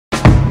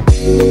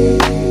Oh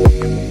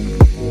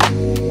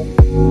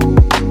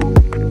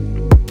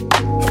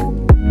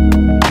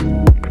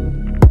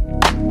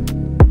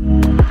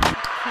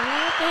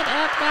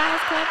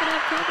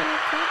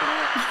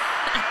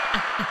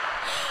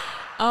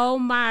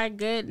my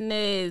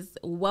goodness.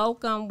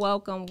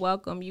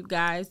 Welcome, you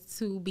guys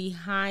to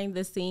Behind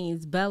the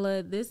Scenes.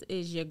 Bella, this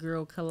is your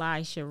girl,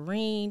 Kalai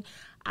Shireen.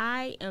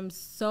 I am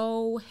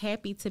so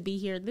happy to be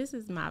here. This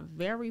is my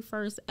very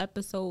first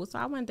episode, so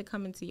I wanted to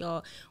come into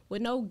y'all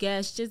with no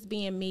guests, just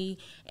being me,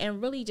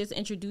 and really just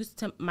introduce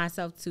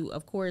myself to,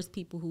 of course,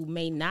 people who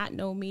may not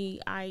know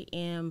me. I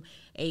am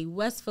a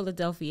West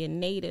Philadelphia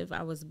native.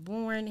 I was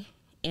born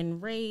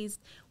and raised,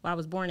 I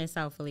was born in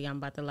South Philly. I'm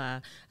about to lie.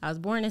 I was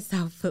born in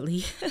South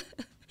Philly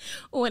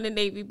on the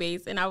Navy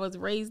base, and I was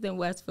raised in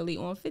West Philly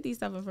on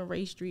 57th and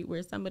Ray Street,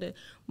 where some of the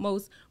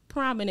most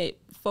prominent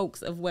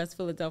folks of West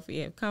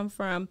Philadelphia have come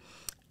from.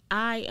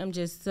 I am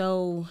just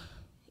so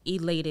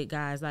elated,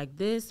 guys. Like,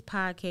 this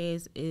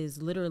podcast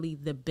is literally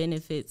the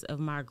benefits of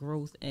my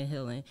growth and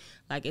healing.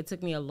 Like, it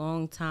took me a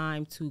long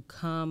time to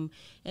come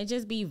and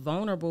just be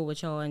vulnerable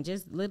with y'all and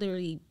just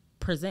literally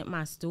present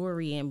my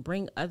story and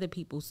bring other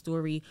people's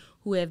story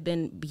who have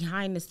been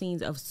behind the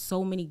scenes of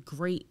so many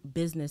great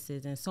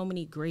businesses and so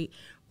many great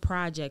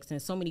projects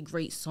and so many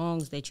great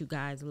songs that you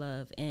guys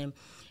love. And,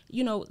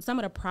 you know, some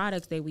of the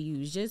products that we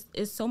use, just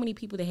it's so many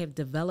people that have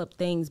developed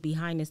things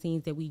behind the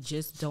scenes that we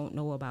just don't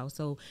know about.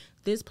 So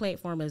this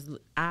platform is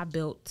I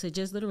built to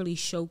just literally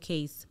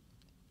showcase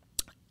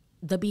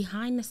the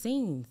behind the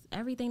scenes,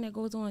 everything that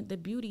goes on, the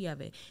beauty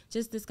of it,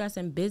 just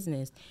discussing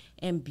business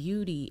and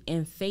beauty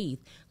and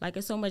faith. Like,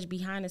 it's so much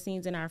behind the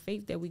scenes in our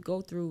faith that we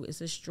go through.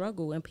 It's a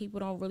struggle, and people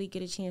don't really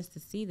get a chance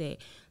to see that.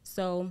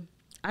 So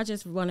I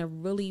just want to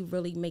really,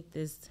 really make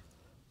this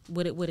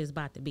what it's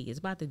about to be. It's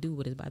about to do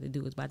what it's about to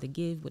do. It's about to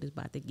give what it's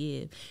about to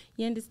give.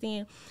 You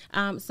understand?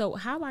 So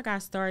how I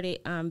got started,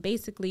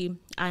 basically,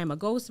 I am a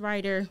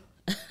ghostwriter,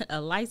 a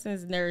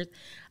licensed nurse.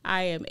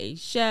 I am a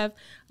chef.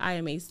 I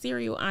am a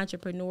serial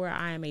entrepreneur.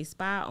 I am a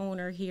spa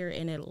owner here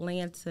in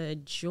Atlanta,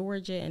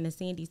 Georgia, in the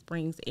Sandy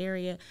Springs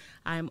area.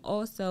 I am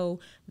also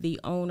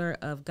the owner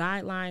of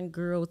Guideline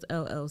Girls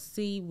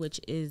LLC, which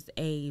is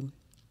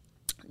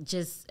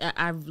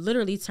I've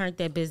literally turned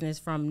that business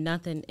from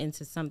nothing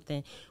into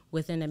something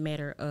within a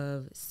matter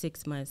of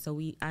 6 months. So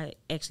I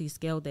actually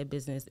scaled that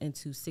business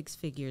into 6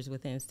 figures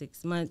within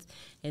 6 months,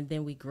 and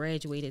then we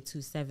graduated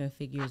to 7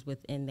 figures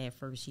within that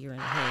first year and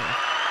a half.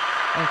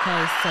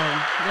 Okay, so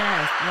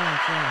yes.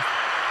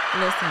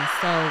 Listen,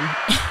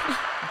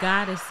 so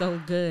God is so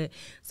good.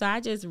 So I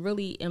just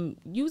really am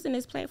using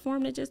this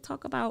platform to just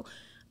talk about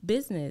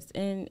business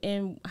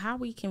and how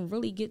we can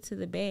really get to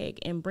the bag,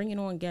 and bringing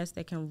on guests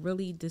that can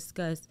really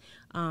discuss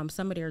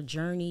some of their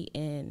journey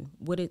and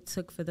what it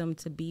took for them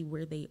to be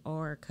where they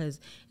are, because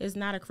it's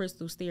not a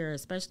crystal stair,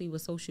 especially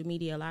with social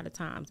media. A lot of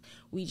times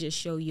we just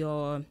show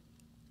y'all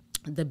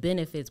the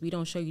benefits. We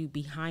don't show you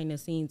behind the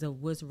scenes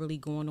of what's really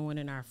going on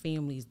in our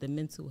families, the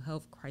mental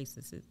health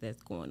crises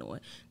that's going on,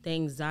 the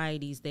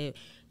anxieties that,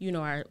 you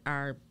know,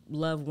 our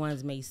loved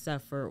ones may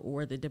suffer,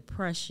 or the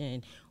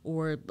depression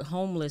or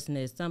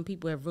homelessness. Some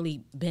people have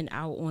really been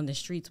out on the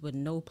streets with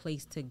no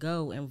place to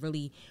go and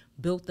really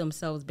built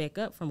themselves back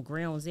up from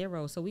ground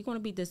zero. So we're going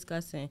to be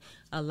discussing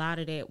a lot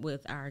of that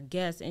with our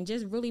guests and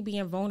just really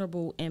being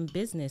vulnerable in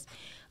business.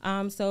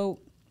 So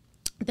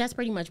that's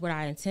pretty much what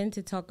I intend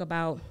to talk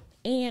about.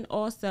 And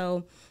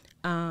also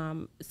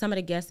some of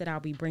the guests that I'll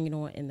be bringing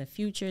on in the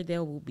future,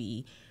 there will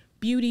be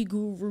beauty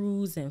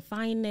gurus and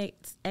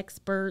finance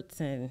experts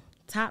and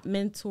top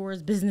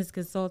mentors, business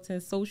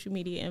consultants, social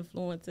media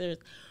influencers,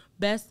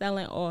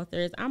 best-selling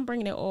authors. I'm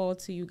bringing it all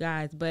to you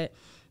guys. But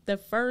the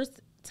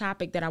first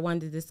topic that I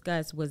wanted to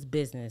discuss was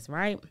business,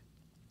 right?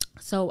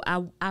 So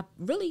I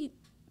really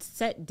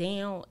sat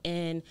down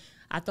and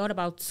I thought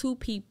about 2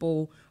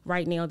 people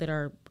right now that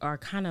are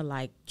kind of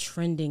like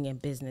trending in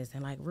business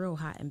and like real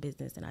hot in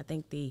business. And I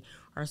think they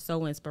are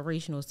so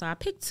inspirational. So I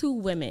picked 2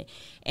 women.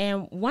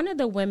 And one of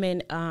the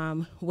women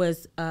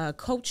was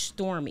Coach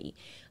Stormy.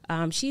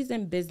 She's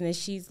in business.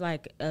 She's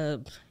like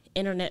a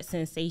internet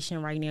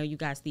sensation right now. You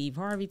got Steve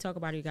Harvey talk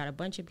about it. You got a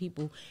bunch of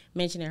people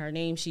mentioning her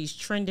name. She's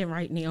trending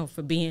right now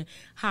for being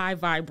high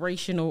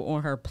vibrational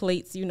on her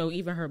plates. You know,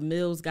 even her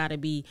meals got to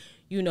be,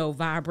 you know,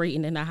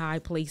 vibrating in a high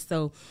place.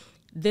 So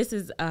this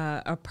is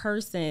a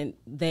person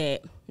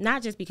that,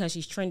 not just because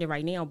she's trending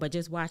right now, but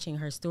just watching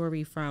her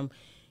story from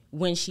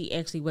when she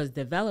actually was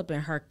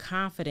developing, her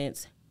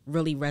confidence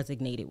really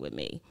resonated with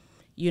me.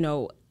 You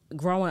know,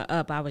 growing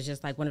up, I was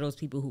just like one of those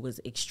people who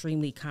was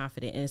extremely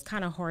confident, and it's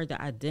kind of hard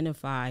to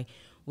identify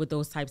with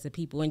those types of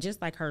people. And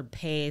just like her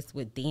past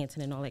with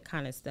dancing and all that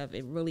kind of stuff,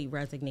 it really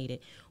resonated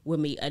with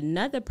me.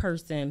 Another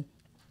person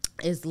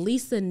is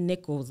Lisa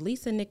Nichols.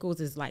 Lisa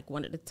Nichols is like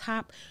one of the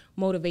top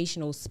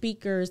motivational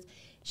speakers.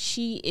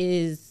 She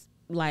is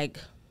like,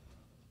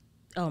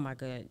 oh my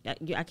God,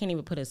 I can't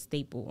even put a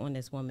staple on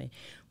this woman.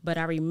 But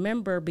I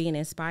remember being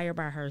inspired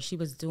by her. She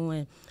was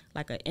doing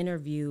like an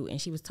interview,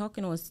 and she was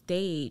talking on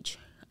stage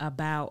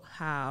about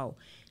how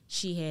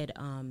she had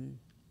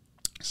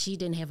she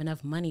didn't have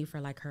enough money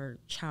for like her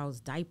child's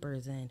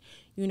diapers, and,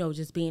 you know,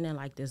 just being in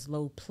like this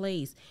low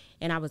place.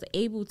 And I was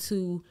able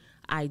to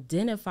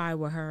identify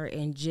with her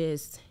and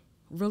just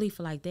really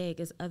feel like, dang,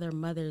 it's other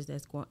mothers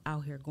that's going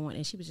out here going.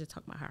 And she was just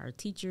talking about how her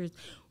teachers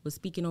was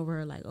speaking over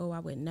her like, oh, I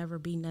would never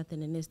be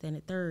nothing in this, that, and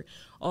the third.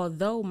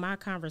 Although my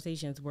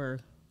conversations were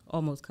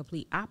almost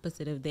complete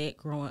opposite of that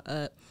growing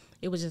up,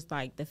 it was just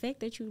like the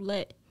fact that you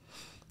let,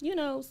 you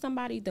know,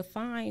 somebody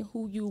define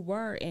who you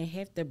were and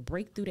have to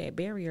break through that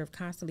barrier of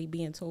constantly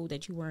being told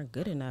that you weren't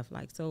good enough.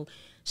 Like, so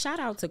shout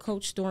out to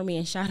Coach Stormy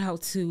and shout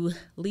out to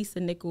Lisa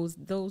Nichols.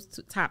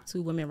 Those top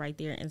two women right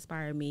there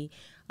inspired me.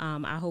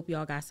 I hope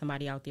y'all got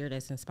somebody out there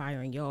that's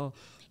inspiring y'all.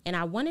 And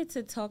I wanted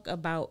to talk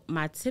about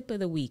my tip of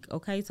the week.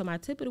 Okay, so my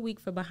tip of the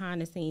week for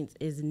behind the scenes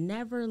is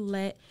never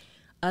let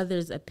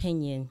others'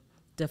 opinion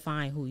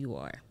define who you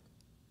are.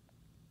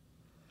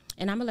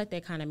 And I'm going to let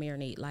that kind of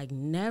marinate. Like,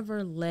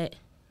 never let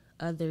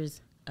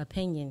others'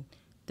 opinion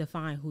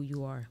define who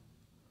you are.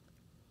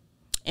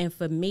 And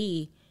for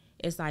me,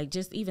 it's like,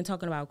 just even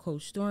talking about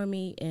Coach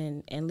Stormy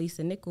and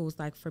Lisa Nichols,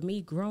 like for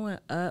me growing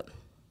up,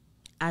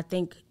 I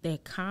think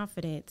that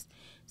confidence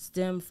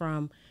stemmed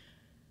from,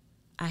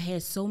 I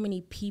had so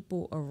many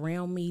people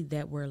around me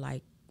that were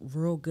like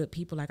real good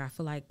people. Like, I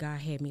feel like God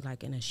had me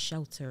like in a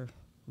shelter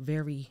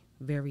very,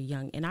 very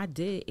young. And I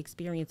did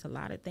experience a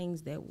lot of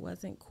things that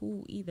wasn't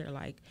cool either.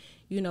 Like,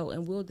 you know,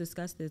 and we'll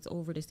discuss this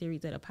over the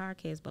series of the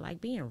podcast, but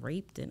like being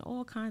raped and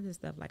all kinds of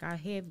stuff. Like, I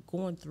have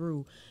gone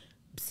through,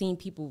 seen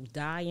people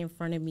die in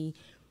front of me,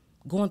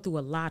 going through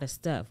a lot of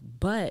stuff.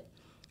 But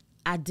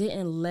I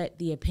didn't let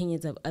the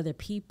opinions of other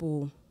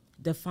people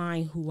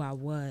define who I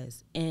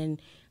was. And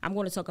I'm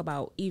going to talk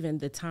about even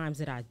the times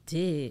that I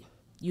did,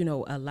 you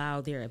know,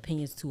 allow their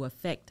opinions to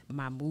affect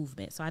my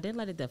movement. So I didn't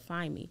let it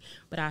define me,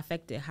 but I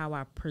affected how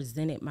I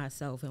presented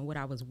myself and what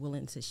I was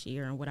willing to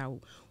share and what I,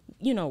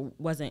 you know,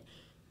 wasn't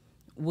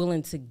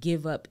willing to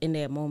give up in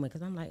that moment.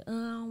 Because I'm like, oh,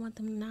 I don't want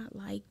them to not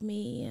like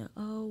me. And,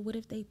 oh, what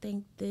if they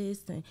think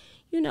this? And,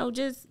 you know,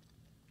 just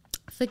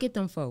forget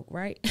them folk,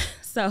 right?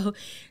 So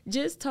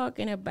just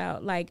talking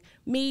about like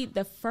me,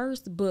 the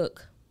first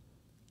book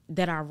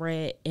that I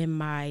read in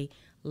my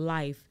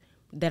life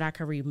that I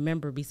can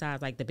remember,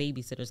 besides like the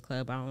Babysitter's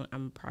Club.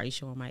 I'm probably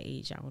showing my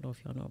age. I don't know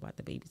if y'all know about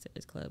the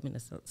Babysitter's Club and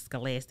the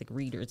Scholastic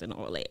Readers and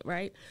all that,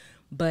 right?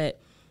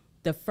 But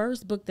the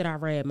first book that I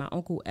read, my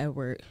Uncle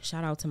Edward,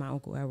 shout out to my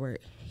Uncle Edward,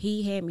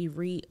 he had me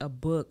read a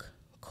book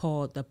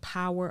called The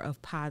Power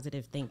of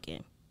Positive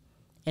Thinking.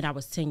 And I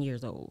was 10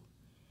 years old.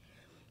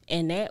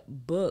 And that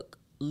book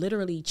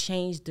literally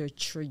changed the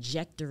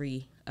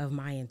trajectory of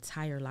my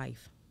entire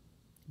life,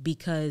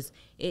 because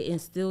it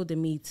instilled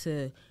in me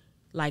to,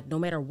 like, no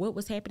matter what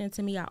was happening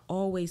to me, I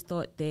always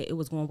thought that it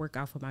was going to work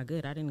out for my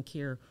good. I didn't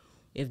care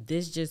if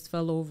this just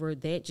fell over,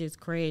 that just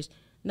crashed.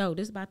 No,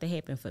 this is about to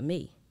happen for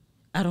me.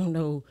 I don't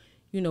know,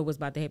 you know, what's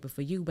about to happen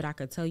for you, but I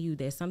could tell you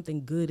that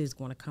something good is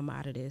going to come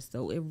out of this.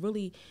 So it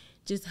really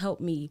just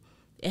helped me.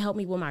 It helped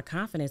me with my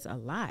confidence a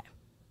lot.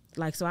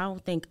 Like, so I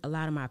don't think a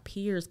lot of my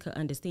peers could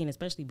understand,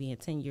 especially being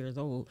 10 years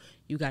old.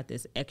 You got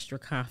this extra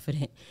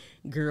confident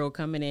girl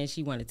coming in.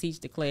 She want to teach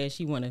the class.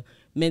 She want to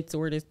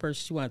mentor this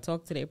person. She want to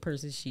talk to that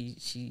person.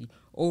 She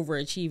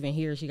overachieving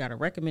here. She got a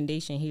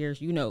recommendation here.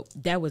 You know,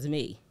 that was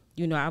me.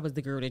 You know, I was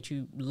the girl that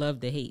you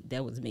love to hate.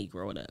 That was me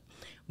growing up.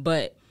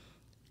 But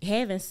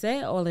having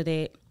said all of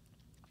that,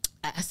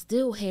 I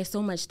still had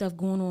so much stuff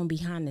going on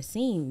behind the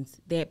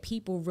scenes that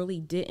people really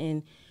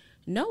didn't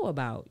know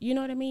about, you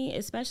know what I mean?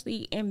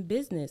 Especially in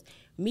business.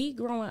 Me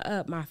growing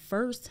up, my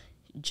first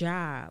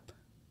job,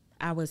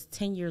 I was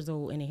 10 years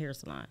old in a hair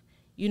salon,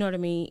 you know what I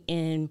mean?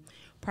 And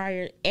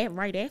right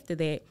after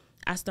that,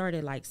 I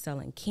started like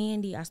selling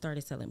candy. I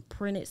started selling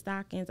printed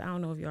stockings. I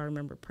don't know if y'all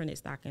remember printed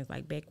stockings,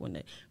 like back when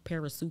the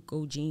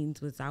Parasuco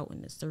jeans was out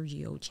and the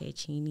Sergio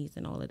Cecchinis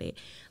and all of that.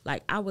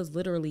 Like, I was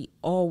literally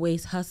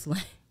always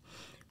hustling.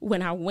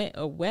 When I went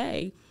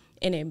away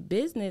and in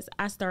business,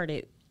 I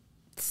started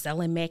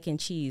selling mac and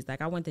cheese.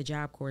 Like, I went to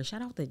Job Corps.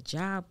 Shout out to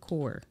Job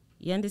Corps.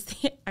 You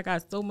understand? I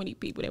got so many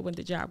people that went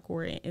to Job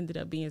Corps and ended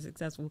up being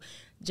successful.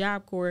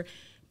 Job Corps,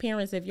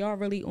 parents, if y'all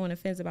really on the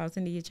fence about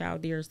sending your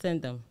child there,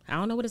 send them. I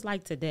don't know what it's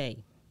like today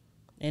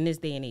in this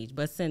day and age,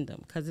 but send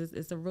them, because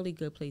it's a really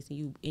good place, and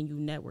you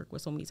network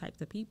with so many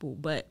types of people.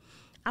 But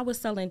I was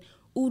selling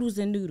oodles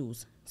and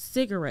noodles,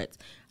 cigarettes.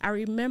 I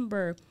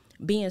remember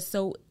being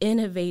so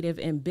innovative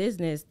in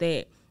business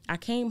that I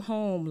came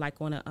home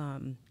like on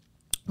a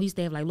we used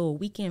to have like little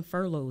weekend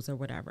furloughs or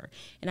whatever.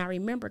 And I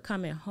remember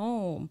coming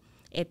home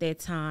at that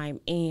time,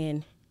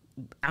 and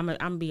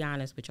I'm be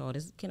honest with y'all.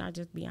 Can I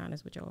just be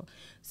honest with y'all?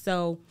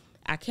 So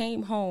I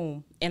came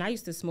home, and I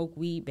used to smoke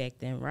weed back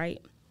then,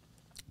 right?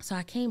 So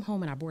I came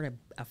home and I bought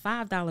a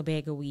 $5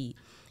 bag of weed.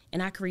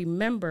 And I can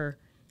remember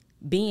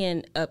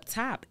being up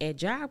top at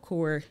Job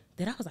Corps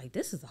that I was like,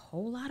 this is a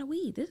whole lot of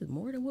weed. This is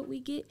more than what we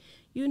get,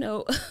 you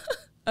know,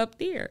 up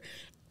there.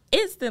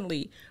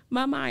 Instantly,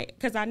 my mind,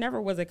 because I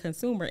never was a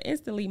consumer,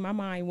 instantly my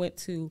mind went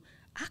to,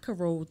 I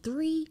could roll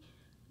 3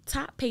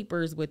 top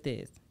papers with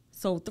this.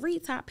 So 3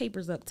 top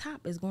papers up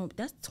top is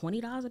that's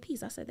 $20 a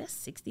piece. I said, that's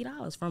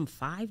 $60 from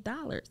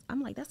 $5.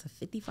 I'm like, that's a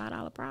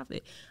 $55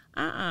 profit.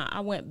 I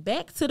went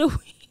back to the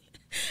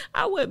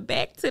I went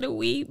back to the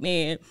weed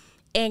man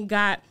and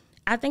got,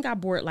 I think I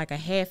bought like a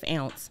half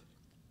ounce.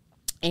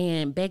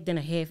 And back then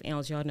a half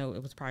ounce, y'all know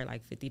it was probably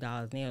like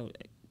 $50. Now,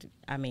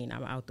 I mean,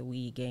 I'm out the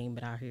weed game,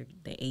 but out here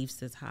the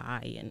eighths is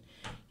high and,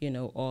 you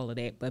know, all of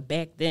that. But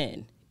back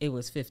then it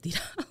was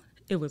 $50.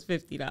 It was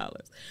 $50.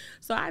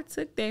 So I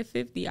took that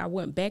 50. I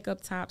went back up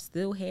top,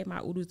 still had my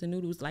oodles and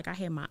noodles. Like I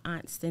had my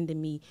aunt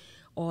sending me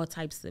all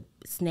types of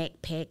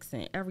snack packs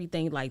and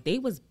everything. Like they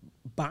was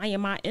buying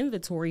my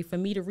inventory for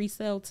me to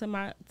resell to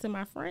my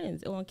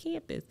friends on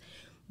campus.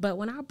 But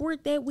when I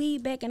brought that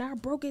weed back and I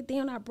broke it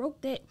down, I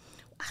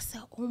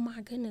said, oh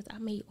my goodness, I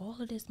made all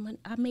of this money.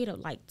 I made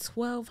up like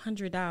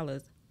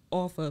 $1,200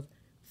 off of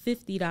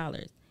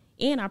 $50.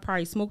 And I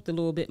probably smoked a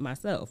little bit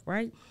myself,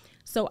 right?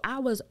 So I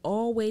was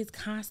always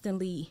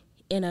constantly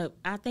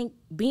I think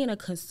being a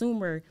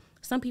consumer,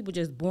 some people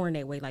just born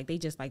that way. Like they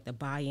just like to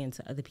buy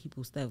into other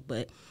people's stuff.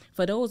 But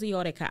for those of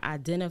y'all that can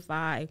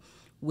identify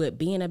with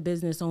being a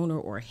business owner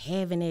or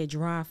having that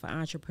drive for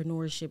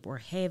entrepreneurship or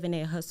having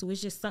that hustle,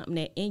 it's just something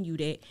that in you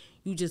that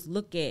you just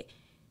look at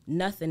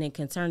nothing and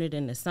can turn it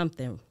into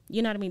something.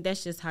 You know what I mean?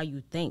 That's just how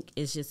you think.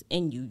 It's just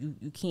in you.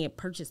 You can't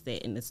purchase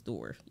that in the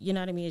store. You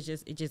know what I mean?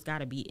 It just got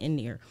to be in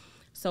there.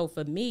 So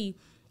for me,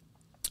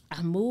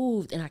 I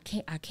moved and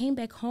I came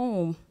back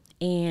home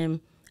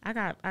and I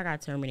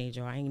got terminated,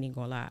 y'all. I ain't even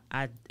gonna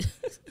lie.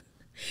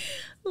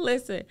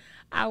 Listen,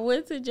 I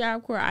went to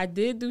Job Corps. I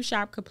did do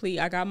Shop Complete.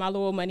 I got my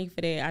little money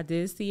for that. I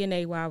did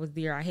CNA while I was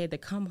there. I had to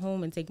come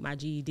home and take my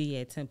GED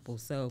at Temple.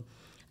 So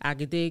I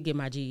did get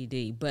my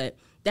GED. But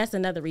that's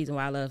another reason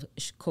why I love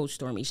Coach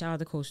Stormy. Shout out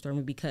to Coach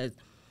Stormy, because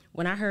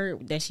when I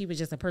heard that she was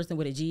just a person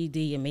with a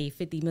GED and made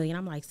 $50 million,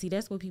 I'm like, see,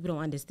 that's what people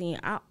don't understand.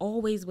 I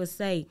always would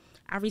say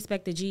I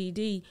respect the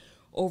GED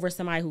over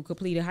somebody who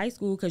completed high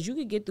school, because you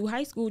could get through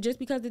high school just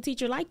because the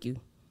teacher like you.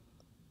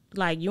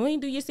 Like, you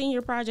ain't do your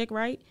senior project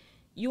right.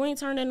 You ain't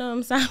turning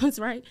assignments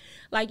right.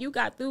 Like, you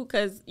got through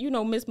because, you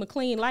know, Miss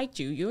McLean liked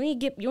you. You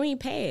ain't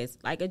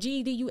passed. Like, a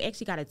GED, you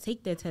actually got to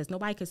take that test.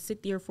 Nobody could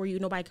sit there for you.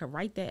 Nobody could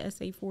write that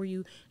essay for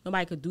you.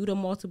 Nobody could do the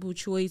multiple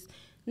choice.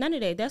 None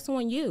of that. That's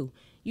on you.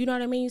 You know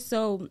what I mean?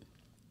 So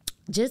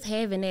just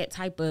having that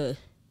type of,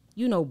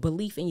 you know,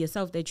 belief in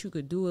yourself that you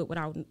could do it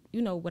without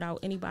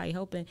anybody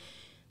helping,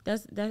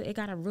 that it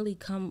got to really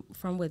come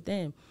from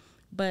within.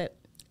 But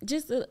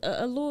just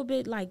a little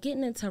bit, like,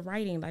 getting into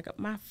writing, like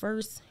my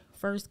first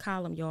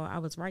column, y'all, I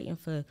was writing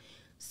for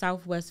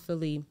Southwest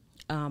Philly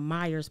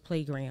Myers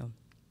Playground.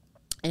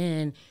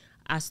 And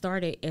I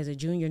started as a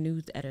junior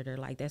news editor.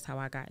 Like, that's how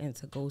I got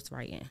into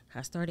ghostwriting.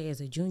 I started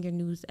as a junior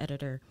news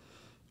editor,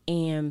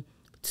 and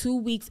 2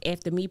 weeks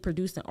after me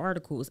producing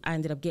articles, I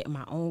ended up getting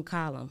my own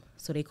column.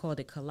 So they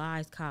called it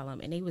Collide's column,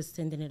 and they was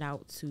sending it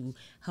out to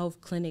health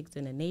clinics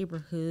in the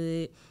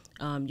neighborhood.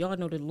 Y'all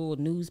know the little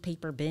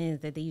newspaper bins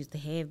that they used to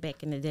have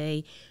back in the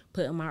day,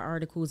 putting my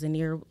articles in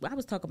there. I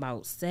was talking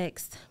about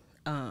sex,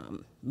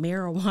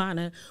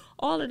 marijuana,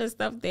 all of the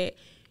stuff that,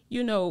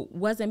 you know,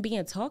 wasn't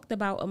being talked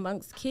about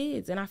amongst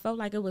kids. And I felt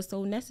like it was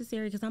so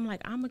necessary, because I'm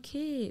like, I'm a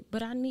kid,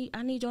 but I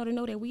need y'all to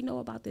know that we know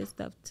about this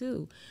stuff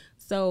too.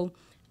 So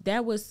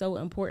that was so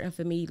important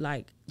for me,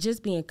 like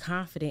just being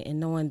confident and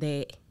knowing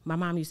that my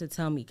mom used to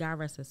tell me, God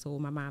rest her soul,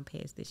 my mom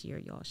passed this year,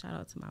 y'all. Shout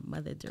out to my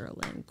mother,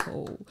 Derlyn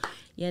Cole.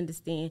 You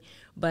understand?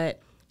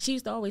 But she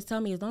used to always tell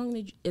me, as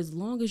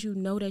long as you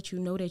know that you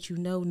know that you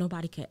know,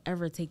 nobody can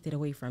ever take that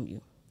away from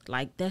you.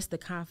 Like, that's the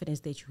confidence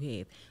that you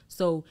have.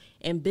 So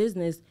in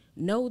business,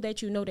 know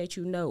that you know that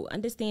you know.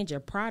 Understand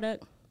your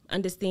product,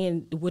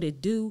 understand what it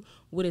do,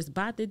 what it's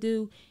about to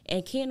do,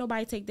 and can't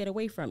nobody take that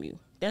away from you.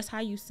 That's how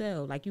you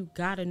sell. Like, you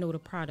gotta know the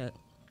product.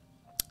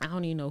 I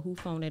don't even know who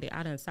phone it is.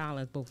 I done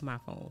silenced both my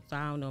phones, so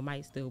I don't know. It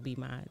might still be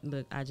mine.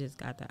 Look, I just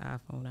got the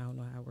iPhone. I don't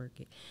know how I work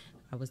it.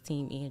 I was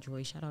Team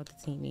Android. Shout out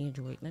to Team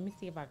Android. Let me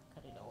see if I can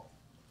cut it off.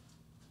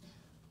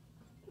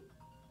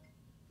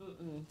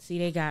 See,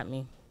 they got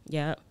me.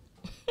 Yep.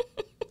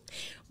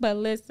 But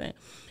listen,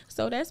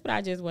 so that's what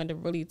I just wanted to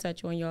really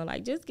touch on, y'all.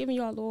 Like, just giving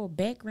y'all a little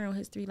background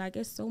history. Like,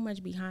 it's so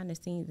much behind the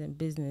scenes in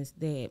business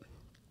that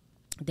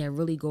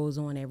really goes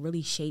on, that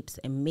really shapes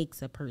and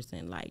makes a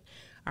person. Like,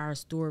 our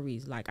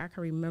stories. Like, I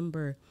can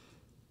remember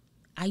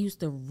I used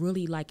to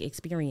really like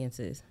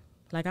experiences.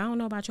 Like, I don't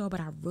know about y'all,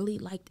 but I really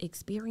liked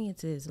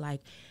experiences.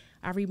 Like,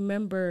 I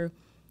remember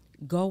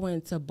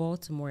going to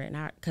Baltimore,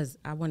 and because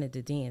I wanted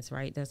to dance,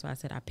 right? That's why I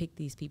said I picked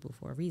these people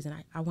for a reason.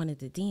 I wanted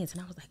to dance,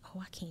 and I was like,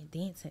 oh, I can't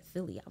dance in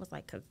Philly. I was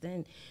like, because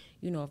then,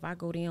 you know, if I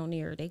go down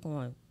there,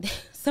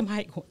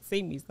 somebody going to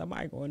see me.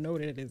 Somebody going to know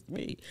that it's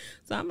me.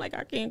 So I'm like,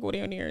 I can't go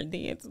down there and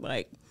dance.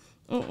 Like,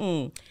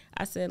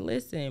 I said,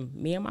 listen,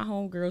 me and my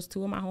homegirls,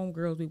 2 of my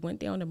homegirls, we went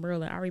down to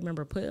Maryland. I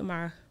remember putting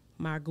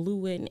my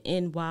glue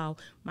in while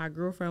my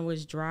girlfriend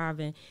was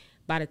driving.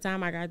 By the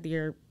time I got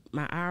there,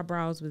 my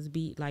eyebrows was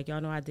beat. Like,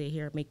 y'all know I did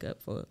hair and makeup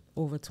for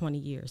over 20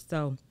 years.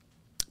 So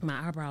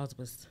my eyebrows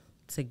was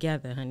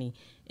together, honey,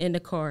 in the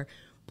car.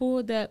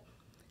 Pulled up,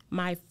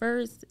 My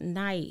first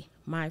night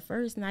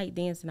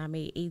dancing, I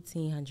made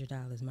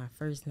 $1,800. My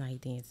first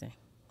night dancing.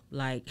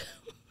 Like,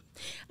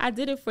 I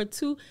did it for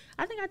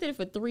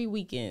 3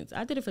 weekends.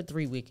 I did it for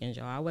 3 weekends,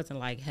 y'all. I wasn't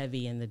like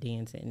heavy in the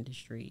dance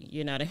industry,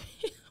 you know what I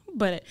mean?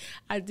 But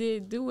I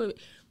did do it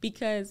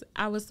because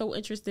I was so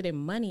interested in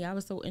money. I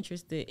was so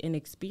interested in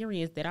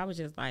experience that I was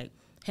just like,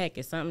 heck,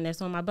 it's something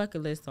that's on my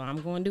bucket list, so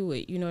I'm going to do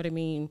it. You know what I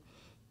mean?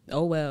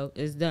 Oh, well,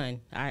 it's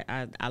done.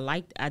 I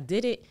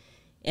did it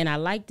and I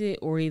liked it,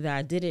 or either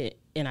I did it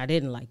and I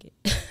didn't like it.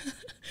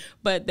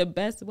 But the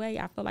best way,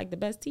 I feel like the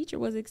best teacher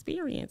was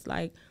experience.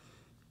 Like,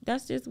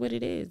 that's just what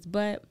it is.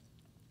 But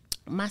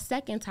my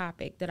second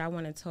topic that I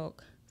want to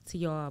talk to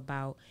y'all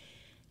about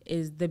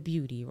is the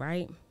beauty,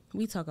 right?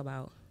 We talk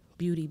about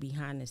beauty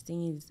behind the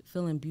scenes,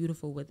 feeling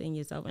beautiful within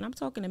yourself. And I'm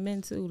talking to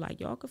men too.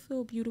 Like, y'all could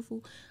feel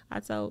beautiful.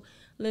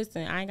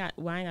 Listen, I ain't got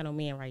no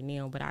man right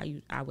now, but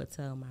I would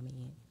tell my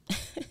man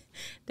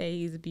that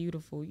he's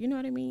beautiful. You know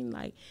what I mean?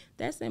 Like,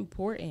 that's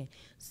important.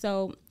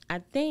 So I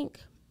think,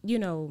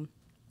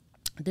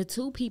 the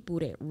two people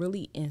that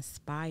really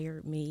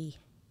inspired me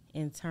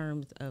in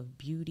terms of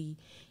beauty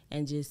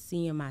and just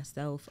seeing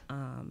myself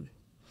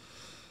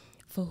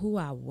for who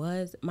I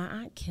was, my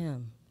Aunt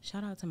Kim.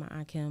 Shout out to my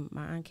Aunt Kim.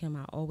 My Aunt Kim,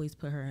 I always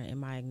put her in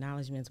my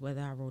acknowledgments,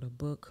 whether I wrote a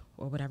book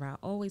or whatever. I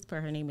always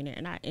put her name in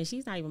there. And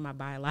she's not even my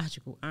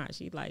biological aunt.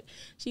 She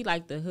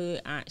like the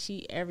hood aunt.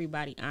 She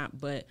everybody aunt,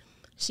 but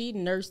she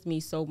nursed me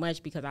so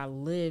much because I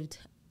lived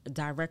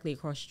directly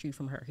across the street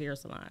from her hair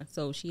salon.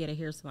 So she had a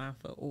hair salon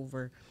for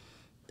over,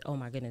 oh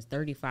my goodness,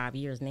 35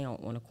 years now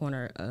on the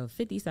corner of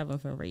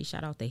 57th and Ray.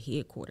 Shout out the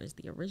headquarters,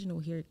 the original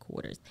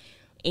headquarters.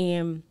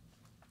 And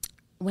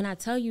when I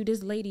tell you,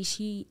 this lady,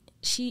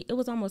 it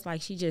was almost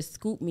like she just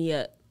scooped me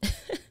up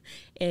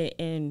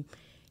and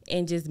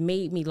just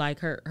made me like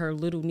her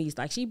little niece.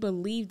 Like, she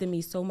believed in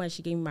me so much.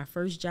 She gave me my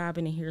first job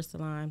in a hair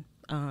salon,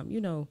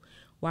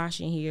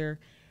 washing hair,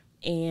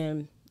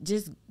 and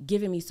just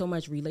giving me so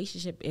much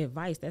relationship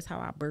advice. That's how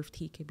I birthed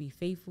He Could Be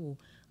Faithful,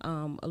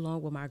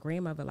 along with my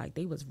grandmother. Like,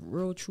 they was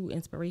real true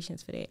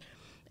inspirations for that.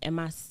 And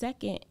my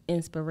second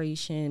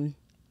inspiration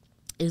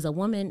is a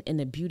woman in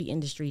the beauty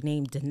industry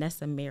named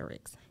Danessa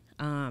Merrick's.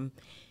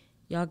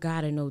 Y'all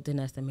gotta know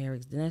Danessa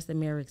Merrick's. Danessa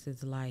Merrick's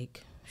is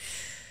like,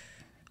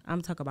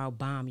 I'm talking about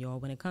bomb, y'all.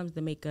 When it comes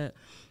to makeup,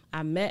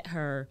 I met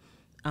her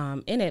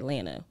in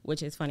Atlanta,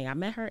 which is funny. I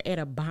met her at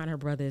a Bonner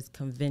Brothers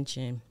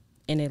convention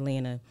in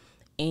Atlanta,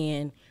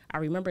 and I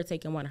remember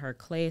taking one of her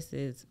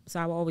classes. So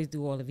I would always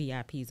do all the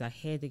VIPs. I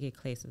had to get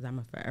classes. I'm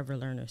a forever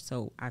learner.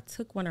 So I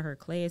took one of her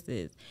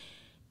classes,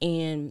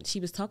 and she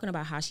was talking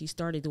about how she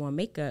started doing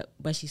makeup,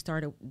 but she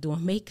started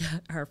doing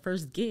makeup, her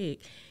first gig.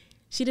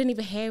 She didn't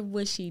even have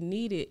what she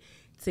needed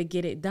to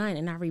get it done.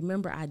 And I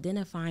remember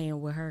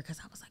identifying with her because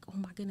I was like, oh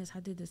my goodness,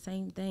 I did the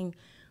same thing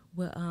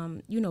with,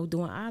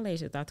 doing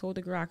eyelashes. I told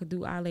the girl I could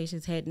do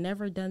eyelashes, had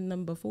never done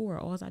them before.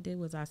 All I did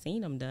was I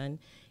seen them done,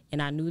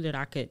 and I knew that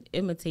I could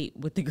imitate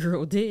what the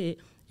girl did.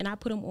 And I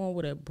put them on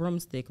with a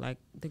broomstick. Like,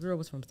 the girl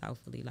was from South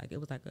Philly. Like, it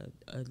was like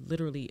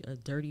literally a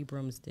dirty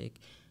broomstick.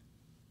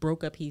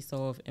 Broke a piece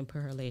off and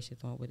put her lashes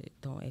on with it.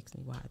 Don't ask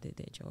me why I did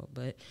that, y'all.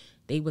 But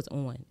they was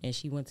on, and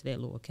she went to that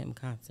Lil' Kim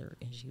concert,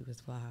 and she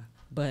was fly.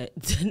 But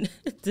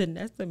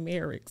Danessa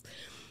Merrick's,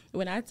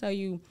 when I tell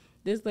you,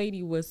 this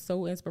lady was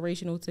so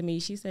inspirational to me.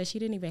 She said she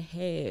didn't even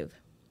have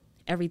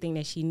everything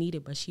that she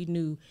needed, but she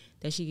knew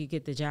that she could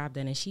get the job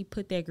done. And she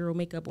put that girl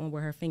makeup on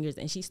with her fingers,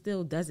 and she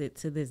still does it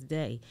to this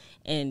day.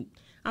 And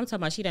I'm talking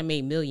about, she done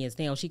made millions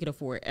now. She could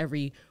afford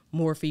every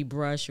Morphe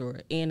brush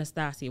or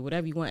Anastasia,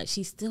 whatever you want.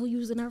 She's still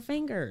using her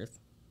fingers.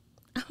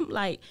 I'm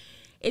like,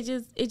 it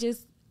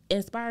just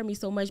inspired me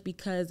so much,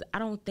 because I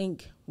don't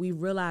think we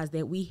realize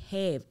that we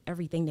have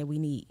everything that we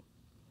need.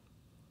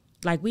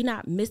 Like, we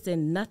not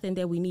missing nothing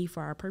that we need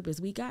for our purpose.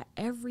 We got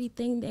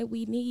everything that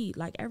we need.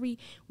 Like,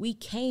 we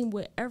came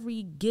with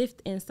every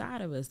gift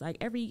inside of us. Like,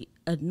 every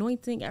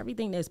anointing,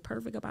 everything that's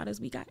perfect about us,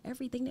 we got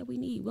everything that we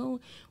need.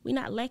 We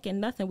not lacking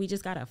nothing. We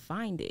just got to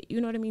find it. You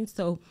know what I mean?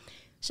 So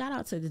shout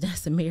out to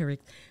Danessa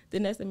Merrick's.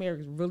 Danessa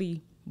Merrick's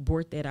really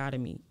brought that out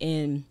of me.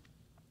 And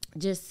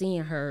just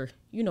seeing her,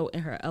 in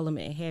her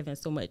element and having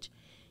so much,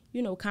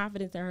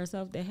 confidence in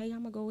herself that, hey,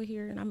 I'm going to go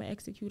here and I'm going to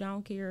execute. I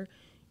don't care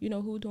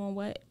who doing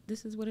what.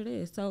 This is what it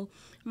is. So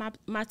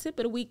my tip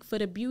of the week for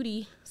the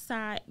beauty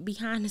side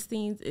behind the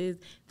scenes is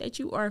that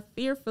you are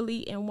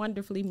fearfully and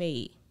wonderfully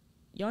made.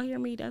 Y'all hear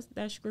me?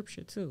 That's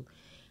scripture too.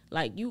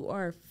 Like, you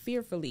are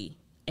fearfully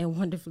and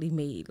wonderfully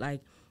made.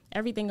 Like,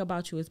 everything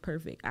about you is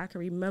perfect. I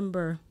can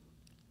remember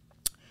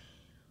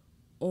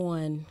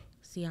I'm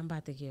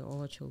about to get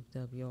all choked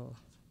up, y'all.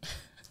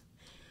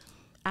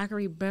 I can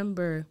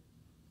remember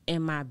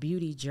in my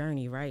beauty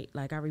journey, right?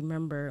 Like, I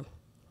remember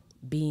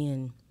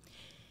being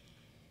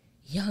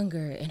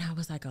younger, and I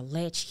was like a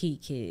latchkey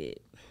kid.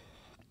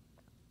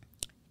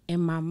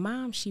 And my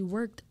mom, she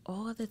worked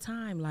all the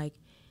time. Like,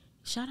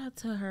 shout out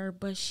to her,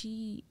 but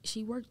she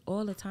worked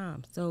all the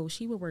time. So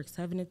she would work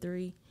 7 to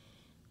 3,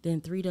 then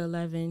 3 to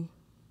 11.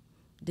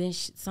 Then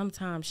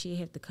sometimes she'd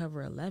have to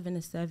cover 11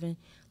 to 7.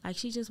 Like,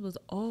 she just was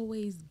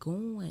always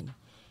going.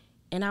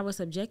 And I was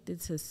subjected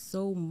to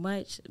so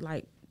much,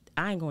 like,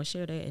 I ain't going to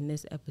share that in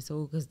this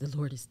episode because the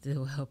Lord is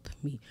still helping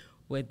me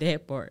with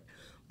that part.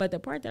 But the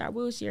part that I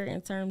will share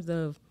in terms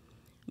of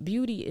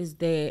beauty is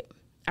that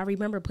I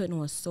remember putting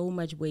on so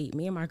much weight.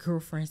 Me and my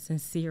girlfriend,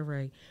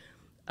 Sincere,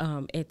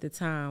 at the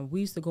time, we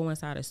used to go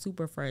inside of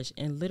Super Fresh,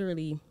 and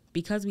literally,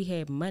 because we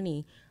had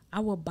money, I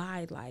would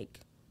buy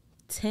like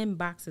 10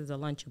 boxes of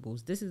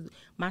Lunchables.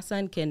 My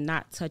son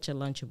cannot touch a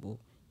Lunchable.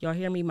 Y'all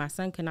hear me? My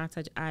son cannot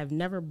touch. I've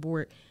never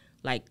bought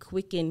like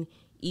quick and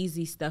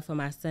easy stuff for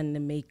my son to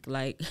make,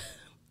 like.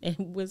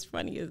 And what's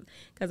funny is,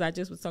 because I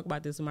just was talking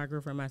about this with my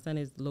girlfriend, my son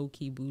is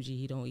low-key bougie.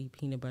 He don't eat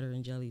peanut butter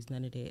and jellies,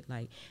 none of that.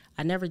 Like,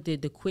 I never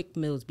did the quick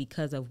meals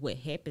because of what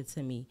happened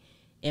to me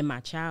in my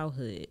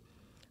childhood.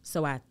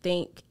 So I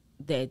think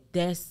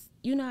that's,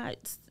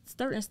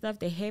 certain stuff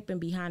that happened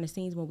behind the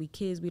scenes when we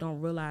kids, we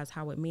don't realize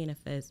how it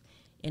manifests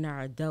in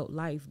our adult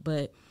life.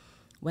 But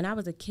when I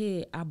was a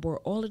kid, I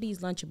bought all of these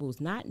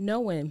Lunchables, not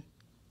knowing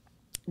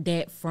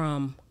that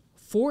from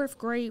fourth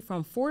grade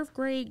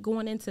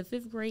going into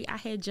fifth grade, I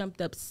had jumped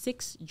up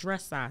 6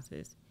 dress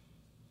sizes.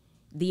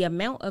 The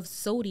amount of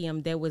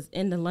sodium that was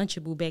in the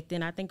Lunchable back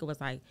then, I think it was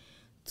like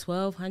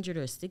 1,200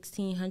 or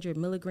 1,600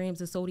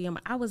 milligrams of sodium.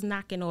 I was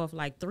knocking off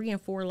like 3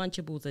 and 4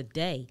 Lunchables a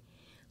day.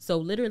 So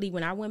literally,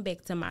 when I went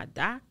back to my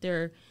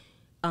doctor,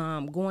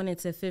 going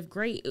into fifth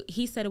grade,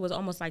 he said it was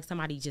almost like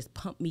somebody just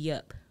pumped me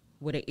up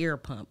with an air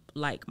pump.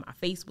 Like, my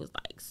face was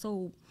like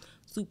so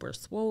super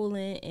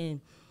swollen,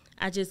 and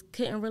I just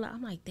couldn't realize.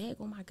 I'm like, Dad,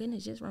 oh my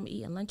goodness, just from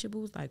eating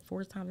Lunchables like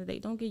 4 times a day.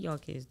 Don't get y'all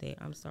kids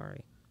that. I'm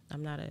sorry.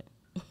 I'm not a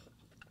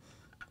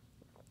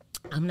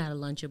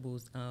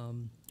Lunchables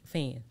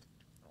fan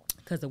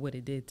because of what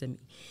it did to me.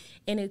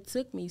 And it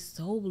took me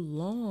so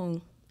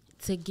long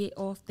to get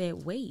off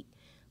that weight.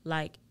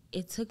 Like,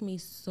 it took me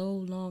so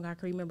long. I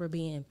can remember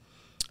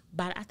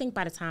I think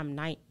by the time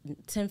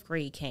 10th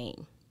grade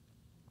came,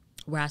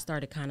 where I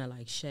started kind of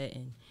like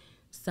shedding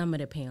some of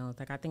the pounds.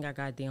 Like, I think I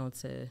got down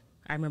to,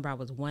 I remember I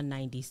was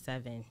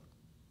 197.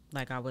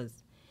 Like,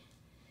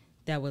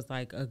 that was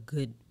like a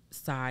good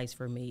size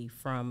for me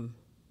from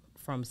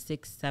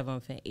 6th,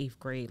 7th, and 8th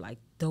grade, like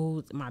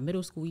those, my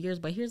middle school years.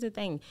 But here's the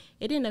thing,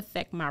 it didn't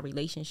affect my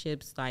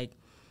relationships. Like,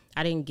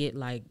 I didn't get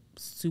like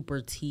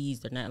super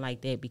teased or nothing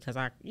like that because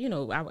I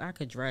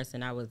could dress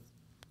and I was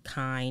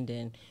kind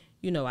and,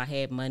 I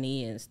had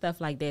money and stuff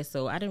like that.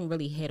 So I didn't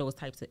really have those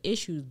types of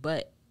issues.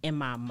 But in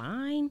my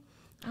mind,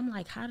 I'm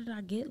like, how did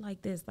I get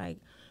like this? Like,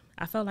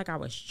 I felt like I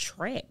was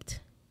trapped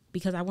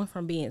because I went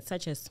from being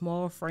such a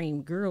small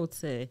frame girl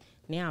to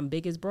now I'm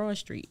big as Broad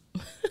Street.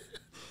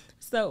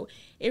 So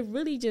it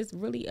really just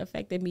really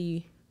affected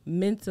me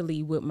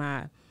mentally with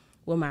my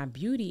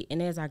beauty.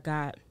 And as I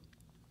got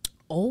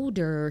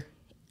older,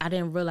 I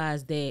didn't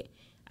realize that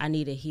I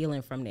needed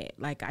healing from that.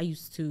 Like, I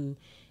used to,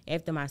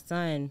 after my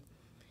son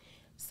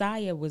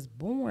Saya was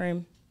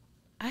born,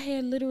 I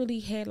had literally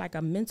had like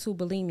a mental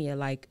bulimia.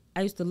 Like,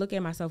 I used to look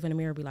at myself in the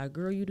mirror and be like,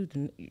 girl, you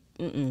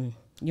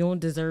don't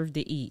deserve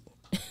to eat.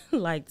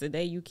 Like,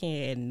 today you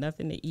can't have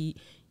nothing to eat.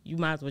 You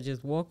might as well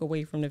just walk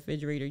away from the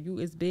refrigerator.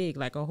 It's big,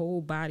 like a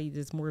whole body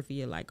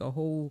dysmorphia, like a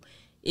whole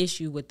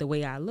issue with the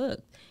way I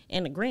looked.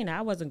 And granted,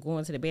 I wasn't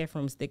going to the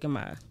bathroom sticking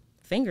my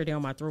finger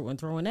down my throat and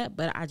throwing up,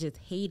 but I just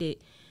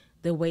hated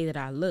the way that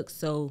I looked.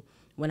 So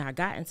when I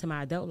got into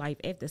my adult life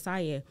after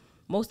Saya,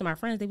 most of my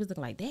friends, they was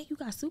looking like, Dad, you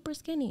got super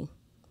skinny.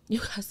 You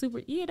got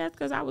super, yeah, that's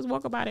because I was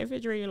walking by the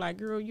refrigerator like,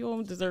 girl, you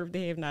don't deserve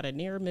to have not a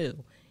near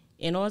meal.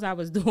 And all I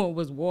was doing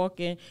was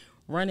walking,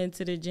 running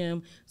to the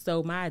gym.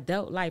 So my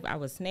adult life, I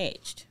was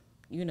snatched,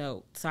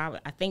 So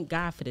I thank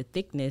God for the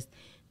thickness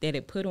that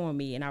it put on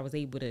me, and I was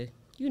able to,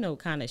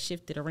 kind of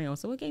shift it around.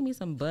 So it gave me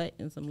some butt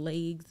and some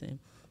legs and,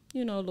 a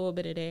little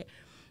bit of that.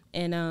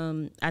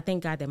 And I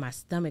thank God that my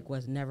stomach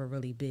was never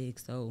really big.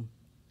 So,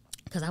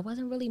 because I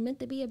wasn't really meant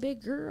to be a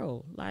big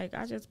girl. Like,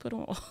 I just put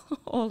on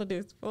all of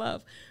this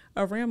fluff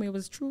around me. It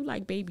was true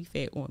like baby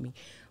fat on me.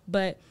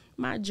 But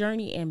my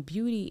journey and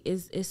beauty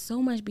is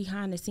so much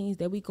behind the scenes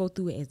that we go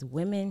through as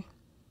women.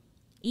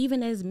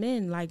 Even as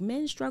men, like,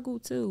 men struggle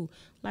too.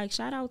 Like,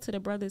 shout out to the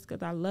brothers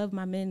because I love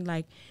my men.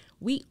 Like,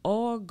 we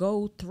all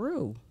go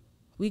through.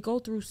 We go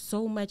through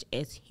so much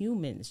as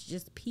humans,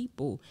 just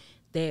people,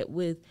 that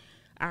with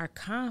our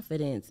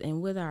confidence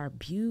and with our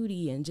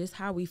beauty and just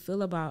how we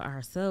feel about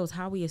ourselves,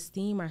 how we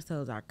esteem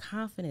ourselves, our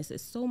confidence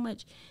is so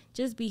much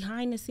just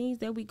behind the scenes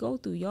that we go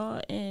through,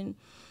 y'all. And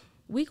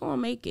we gonna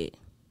make it.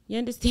 You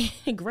understand?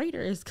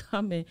 Greater is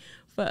coming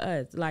for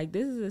us. Like,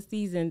 this is a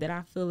season that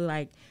I feel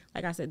like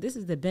I said, this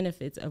is the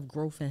benefits of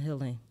growth and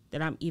healing,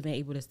 that I'm even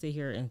able to sit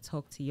here and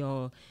talk to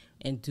y'all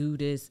and do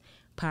this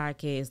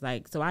podcast.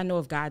 Like, so I know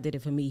if God did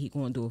it for me, he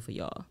gonna do it for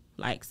y'all.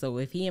 Like, so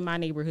if he in my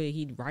neighborhood,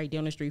 he right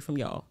down the street from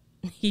y'all.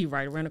 He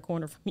right around the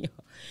corner from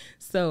y'all.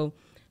 So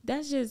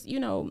that's just,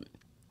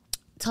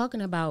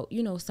 talking about,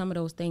 some of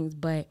those things.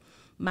 But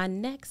my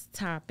next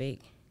topic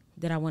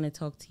that I want to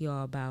talk to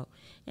y'all about,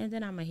 and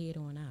then I'm going to head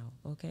on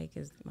out, okay?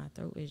 Because my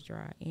throat is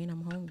dry and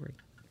I'm hungry.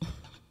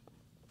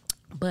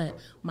 But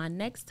my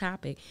next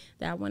topic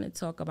that I want to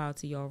talk about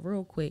to y'all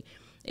real quick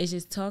is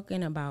just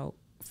talking about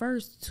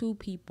first two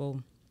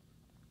people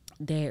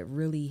that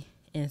really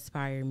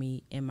inspire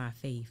me in my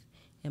faith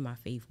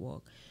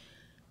walk.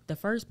 The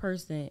first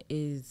person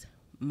is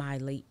my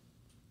late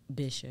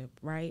bishop,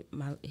 right?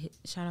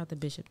 Shout out to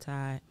Bishop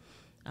Todd,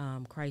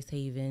 Christ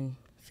Haven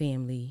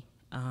family,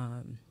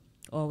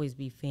 always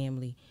be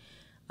family,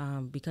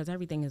 because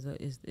everything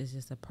is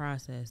just a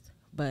process.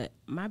 But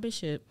my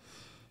bishop,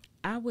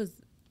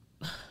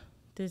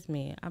 this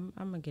man, I'm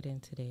gonna get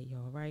into that,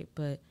 y'all, right?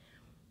 But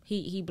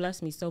he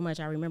blessed me so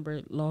much. I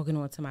remember logging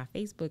on to my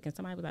Facebook and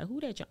somebody was like, "Who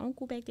that, your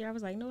uncle back there?" I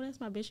was like, "No,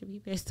 that's my bishop. He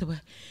passed away."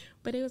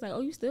 But it was like,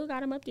 "Oh, you still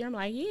got him up there?" I'm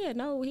like, "Yeah,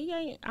 no, he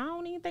ain't. I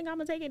don't even think I'm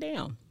gonna take it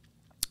down."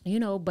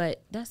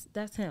 But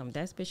that's him.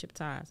 That's Bishop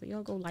Todd. So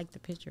y'all go like the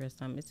picture or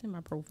something. It's in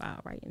my profile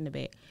right in the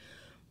back.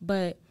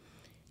 But,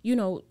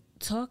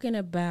 talking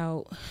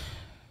about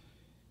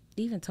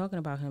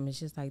him, it's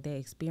just like that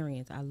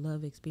experience. I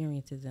love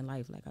experiences in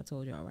life, like I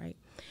told y'all, right?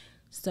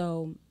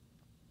 So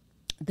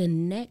the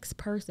next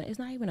person, it's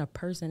not even a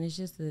person.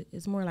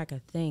 It's more like a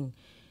thing.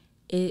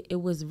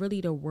 It was really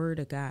the word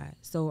of God.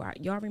 So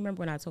y'all remember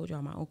when I told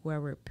y'all my Uncle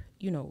Edward,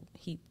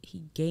 he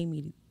gave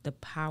me the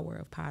power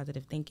of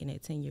positive thinking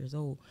at 10 years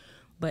old.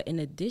 But in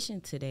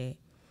addition to that,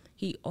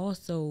 he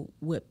also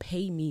would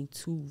pay me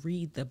to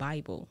read the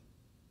Bible.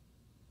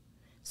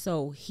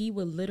 So he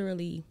would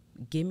literally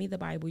give me the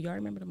Bible. Y'all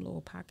remember them little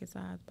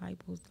pocket-sized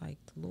Bibles, like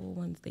the little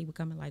ones? They would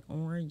come in like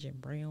orange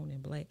and brown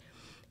and black.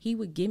 He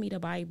would give me the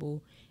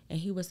Bible, and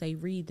he would say,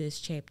 "Read this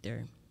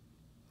chapter."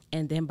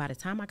 And then by the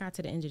time I got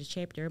to the end of the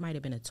chapter, it might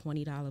have been a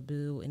 $20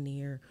 bill in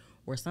there,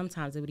 or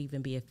sometimes it would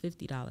even be a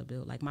 $50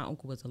 bill. Like, my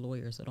uncle was a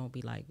lawyer, so don't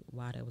be like,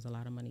 wow, that was a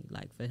lot of money.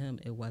 Like, for him,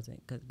 it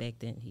wasn't, because back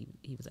then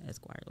he was an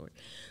Esquire lawyer.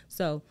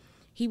 So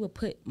he would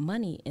put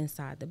money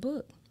inside the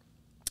book.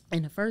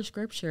 And the first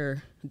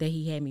scripture that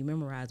he had me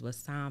memorize was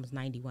Psalms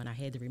 91. I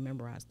had to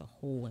memorize the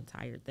whole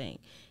entire thing.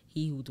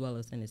 "He who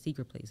dwelleth in the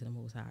secret place of the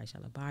Most High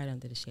shall abide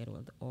under the shadow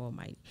of the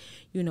Almighty."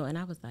 And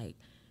I was like,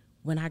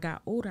 when I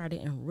got older, I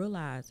didn't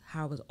realize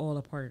how it was all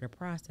a part of the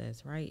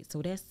process, right?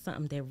 So that's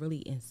something that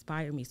really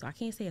inspired me. So I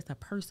can't say it's a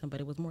person, but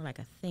it was more like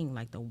a thing,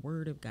 like the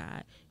word of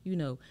God.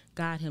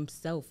 God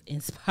himself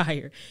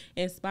inspired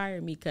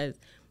me, because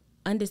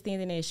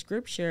understanding that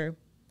scripture,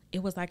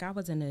 it was like I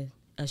was in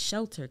a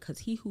shelter, because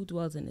he who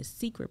dwells in the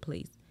secret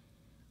place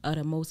of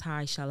the Most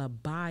High shall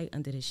abide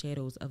under the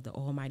shadows of the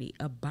Almighty.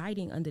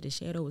 Abiding under the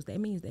shadows, that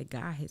means that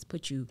God has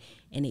put you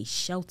in a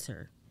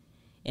shelter.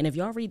 And if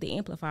y'all read the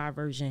Amplified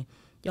version,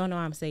 y'all know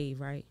I'm saved,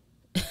 right?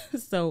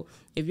 So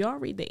if y'all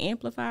read the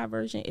Amplified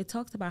version, it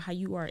talks about how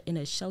you are in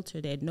a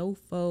shelter that no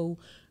foe,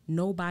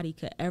 nobody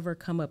could ever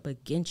come up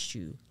against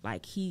you.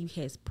 Like, he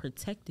has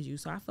protected you.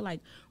 So I feel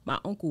like my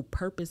uncle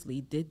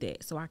purposely did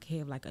that so I could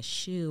have like a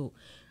shield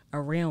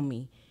around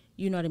me.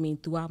 You know what I mean?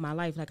 Throughout my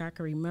life, like, I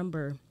can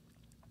remember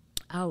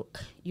matter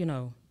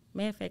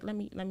of fact, let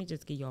me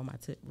just give y'all my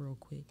tip real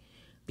quick,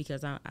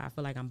 because I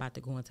feel like I'm about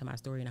to go into my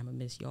story and I'm gonna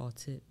miss y'all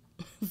tip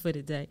for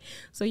the day.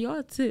 So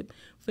y'all tip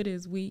for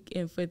this week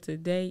and for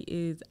today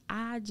is,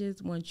 I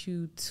just want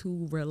you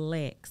to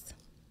relax.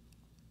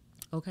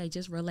 Okay,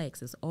 just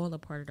relax. It's all a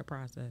part of the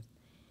process.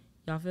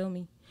 Y'all feel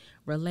me?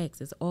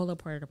 Relax. It's all a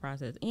part of the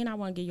process. And I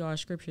want to give y'all a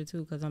scripture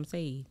too, because I'm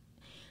saved.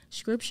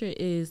 Scripture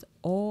is,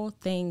 "All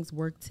things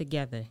work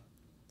together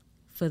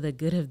for the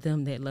good of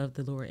them that love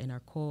the Lord and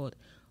are called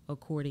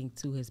according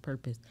to his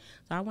purpose."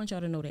 So I want y'all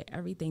to know that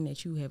everything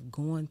that you have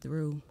gone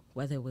through,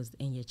 whether it was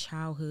in your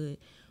childhood,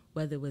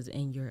 whether it was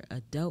in your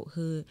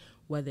adulthood,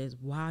 whether it's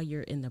while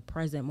you're in the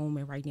present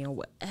moment right now,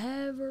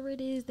 whatever it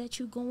is that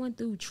you're going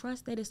through,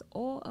 trust that it's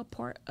all a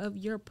part of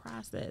your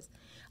process.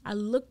 I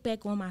look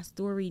back on my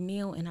story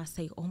now and I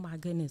say, oh my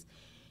goodness,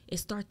 it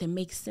starts to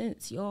make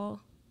sense,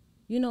 y'all.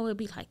 It'd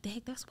be like,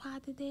 dang, that's why I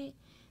did that.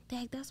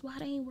 Dang, that's why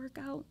they ain't work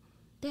out.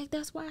 Dang,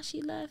 that's why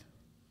she left.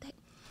 Dang,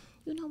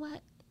 you know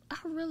what?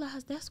 I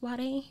realized that's why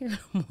they ain't here no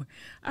more.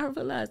 I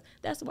realized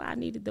that's why I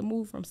needed to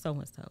move from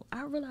so-and-so.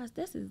 I realized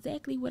that's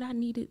exactly what I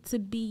needed to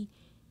be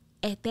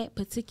at that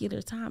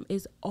particular time.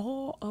 It's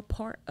all a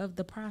part of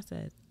the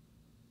process.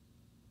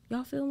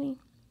 Y'all feel me?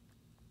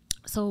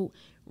 So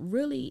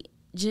really,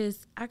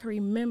 I can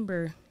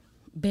remember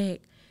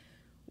back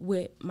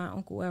with my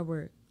Uncle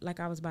Edward, like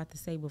I was about to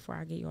say before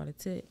I get y'all the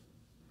tip,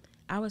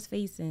 I was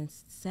facing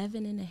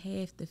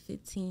 7.5 to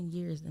 15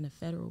 years in a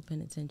federal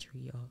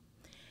penitentiary, y'all.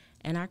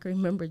 And I can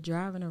remember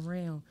driving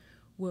around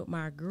with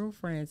my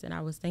girlfriends, and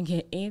I was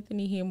thinking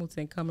Anthony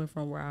Hamilton coming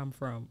from where I'm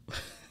from.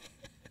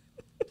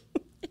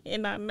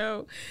 And I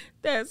know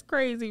that's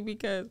crazy,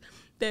 because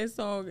that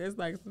song is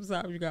like,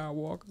 sometimes you gotta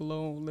walk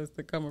alone,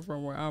 listen, coming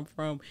from where I'm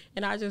from.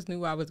 And I just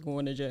knew I was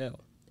going to jail.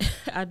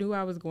 I knew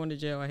I was going to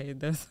jail. I had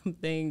done some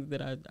things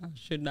that I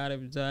should not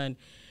have done.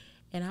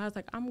 And I was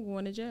like, I'm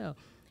going to jail.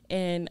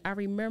 And I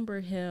remember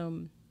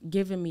him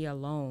giving me a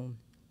loan,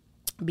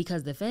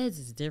 because the feds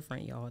is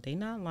different, y'all. They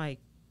not like,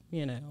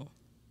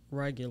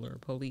 regular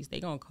police. They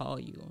gonna call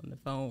you on the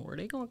phone, or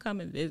they gonna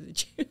come and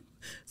visit you.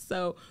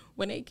 So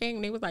when they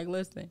came, they was like,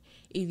 listen,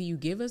 either you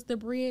give us the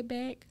bread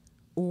back,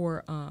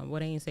 or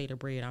they ain't say the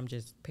bread, I'm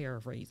just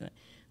paraphrasing.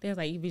 They was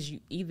like,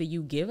 either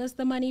you give us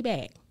the money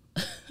back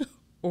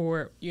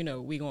or, we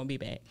going to be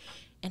back.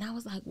 And I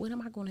was like, what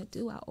am I going to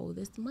do? I owe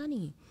this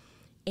money.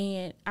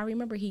 And I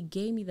remember he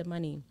gave me the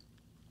money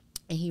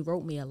and he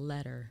wrote me a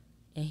letter.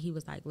 And he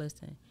was like,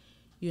 listen,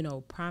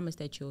 promise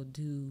that you'll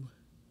do,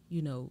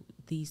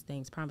 these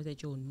things. Promise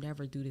that you'll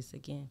never do this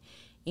again.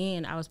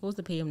 And I was supposed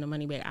to pay him the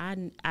money back. I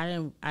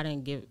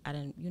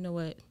didn't, you know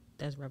what?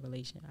 That's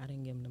revelation. I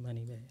didn't give him the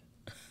money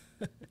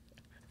back.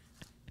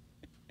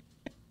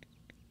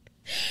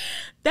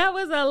 That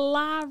was a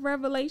live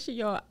revelation,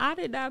 y'all. I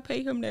did not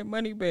pay him that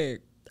money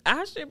back.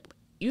 I should,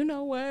 you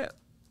know what?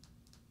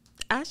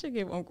 I should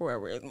give Uncle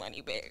Edward his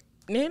money back.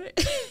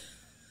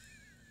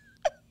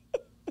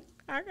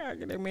 I gotta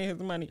get that man his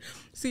money.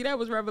 See, that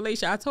was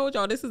revelation. I told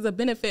y'all this is a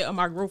benefit of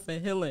my growth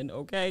and healing,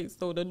 okay?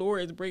 So the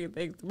Lord is bringing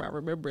things to my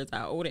remembrance.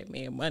 I owe that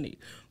man money.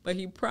 But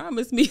he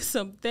promised me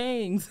some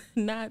things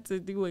not to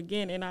do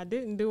again, and I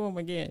didn't do them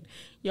again.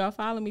 Y'all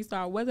follow me? So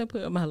I wasn't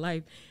putting my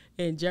life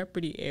in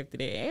jeopardy after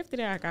that. After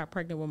that, I got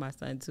pregnant with my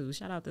son, too.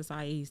 Shout out to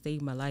Saeed. He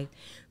saved my life.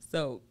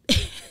 So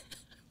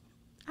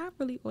I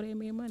really owe that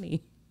man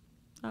money.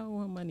 I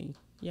owe him money.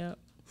 Yep.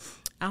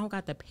 I don't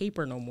got the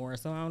paper no more,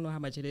 so I don't know how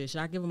much it is.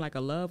 Should I give him like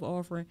a love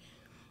offering?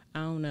 I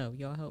don't know.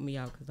 Y'all help me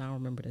out because I don't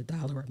remember the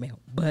dollar amount.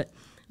 But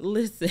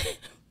listen,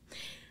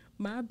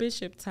 my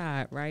Bishop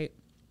Todd, right?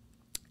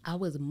 I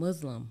was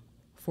Muslim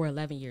for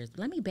 11 years.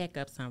 Let me back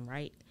up some,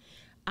 right?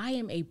 I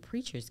am a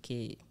preacher's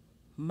kid.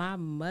 My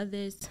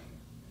mother's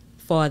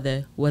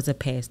father was a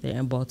pastor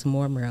in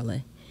Baltimore,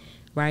 Maryland.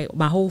 Right?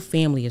 My whole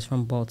family is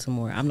from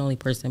Baltimore. I'm the only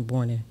person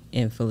born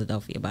in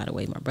Philadelphia, by the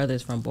way. My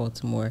brother's from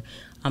Baltimore.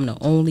 I'm the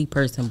only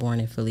person born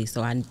in Philly,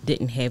 so I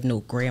didn't have no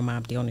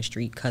grandma down the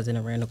street, cousin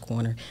around the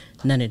corner,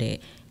 none of that.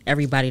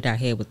 Everybody that I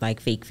had was like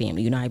fake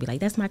family. I'd be like,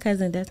 that's my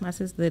cousin, that's my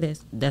sister,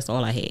 that's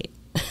all I had.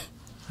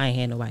 I ain't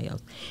had nobody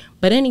else.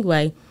 But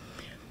anyway,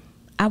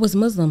 I was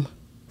Muslim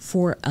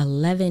for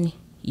 11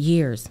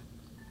 years.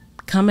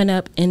 Coming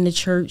up in the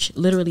church,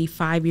 literally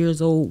 5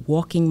 years old,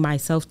 walking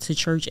myself to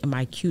church in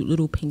my cute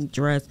little pink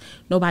dress.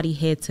 Nobody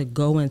had to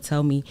go and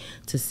tell me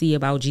to see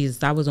about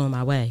Jesus. I was on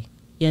my way.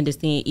 You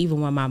understand? Even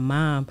when my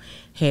mom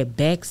had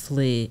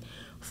backslid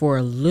for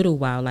a little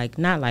while, like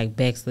not like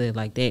backslid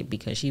like that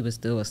because she was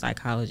still a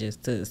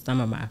psychologist to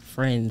some of my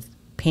friends'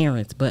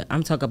 parents. But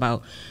I'm talking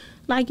about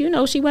like,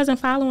 she wasn't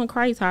following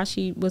Christ how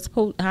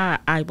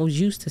I was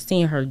used to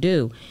seeing her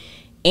do.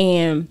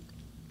 And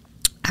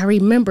I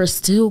remember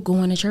still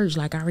going to church.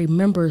 Like, I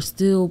remember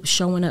still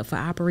showing up for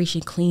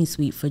Operation Clean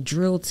Sweep, for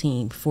drill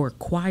team, for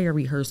choir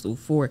rehearsal,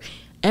 for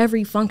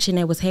every function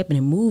that was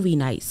happening, movie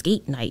night,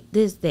 skate night,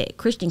 this, that,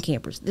 Christian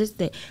campers, this,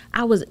 that.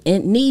 I was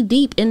knee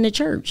deep in the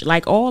church,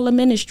 like all the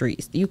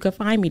ministries. You could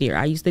find me there.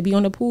 I used to be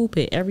on the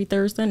pulpit every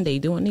third Sunday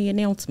doing the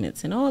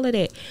announcements and all of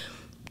that,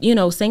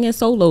 singing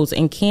solos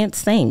and can't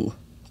sing.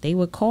 They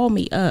would call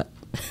me up.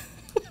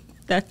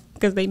 That's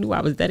because they knew I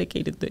was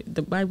dedicated.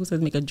 The Bible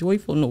says make a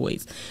joyful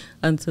noise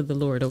unto the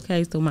Lord.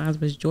 Okay, so mine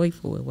was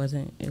joyful. It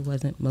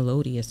wasn't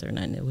melodious or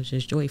nothing. It was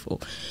just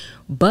joyful.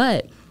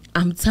 But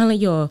I'm telling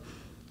y'all,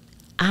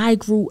 I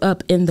grew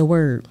up in the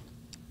Word.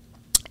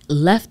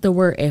 Left the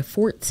Word at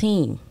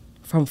 14.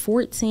 From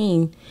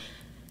 14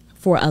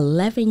 for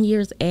 11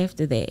 years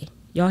after that.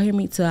 Y'all hear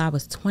me? Till I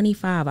was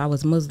 25, I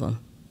was Muslim.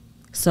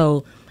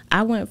 So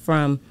I went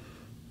from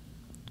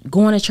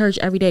going to church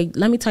every day.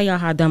 Let me tell y'all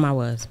how dumb I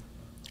was.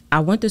 I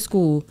went to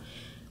school,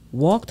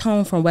 walked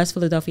home from West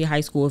Philadelphia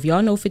High School. If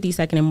y'all know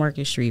 52nd and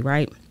Market Street,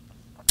 right?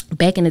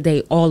 Back in the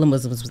day, all the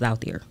Muslims was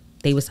out there.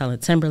 They were selling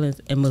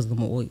Timberlands and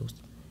Muslim oils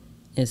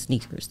and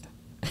sneakers.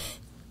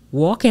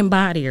 Walking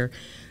by there,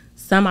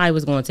 somebody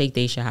was going to take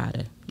their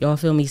shahada. Y'all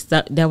feel me?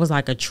 That was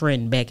like a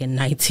trend back in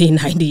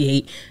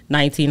 1998,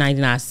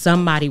 1999.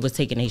 Somebody was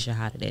taking their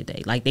shahada that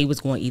day. Like, they was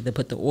going to either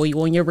put the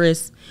oil on your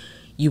wrist.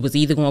 You was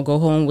either going to go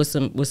home with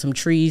some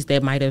trees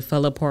that might have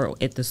fell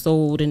apart at the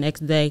soul the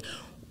next day,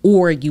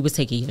 or you was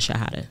taking your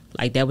shahada.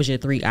 Like, that was your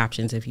three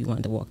options if you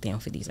wanted to walk down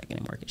 52nd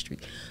and Market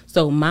Street.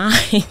 So mine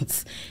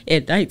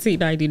in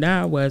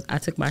 1999 was I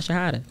took my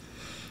shahada.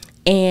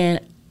 And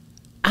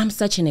I'm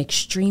such an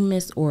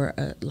extremist, or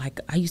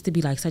I used to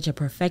be like such a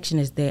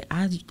perfectionist that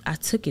I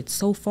took it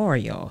so far,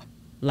 y'all.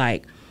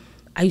 Like,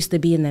 I used to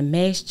be in the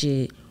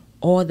masjid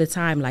all the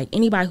time. Like,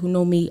 anybody who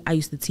know me, I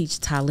used to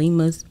teach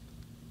talimas.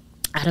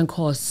 I done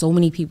caused so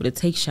many people to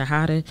take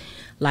shahada.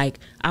 Like,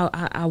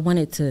 I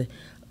wanted to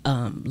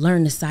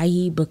learn the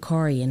Saeed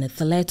Bukhari and the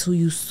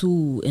Thalatul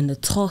Usul and the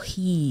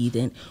Tawheed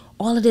and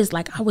all of this.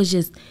 Like,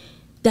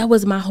 that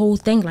was my whole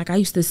thing. Like, I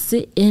used to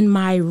sit in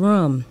my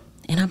room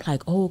and I'm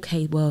like, oh,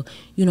 okay, well,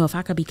 if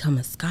I could become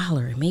a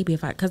scholar, maybe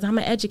because I'm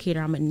an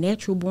educator, I'm a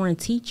natural born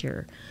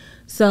teacher.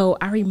 So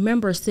I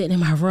remember sitting in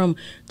my room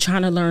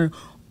trying to learn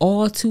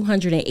all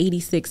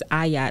 286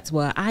 ayats.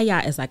 Well,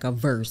 ayat is like a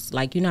verse.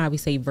 Like, how we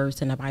say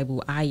verse in the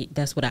Bible?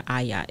 That's what an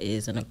ayat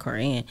is in the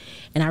Quran.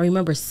 And I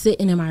remember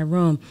sitting in my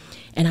room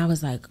and I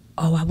was like,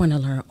 oh, I want to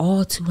learn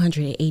all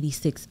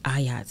 286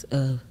 ayats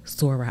of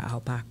Surah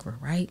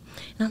Al-Baqarah, right?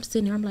 And I'm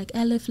sitting there, I'm like,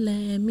 Alif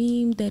Lam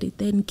Mim,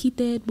 Daritan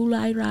Kitab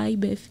Bulai Rai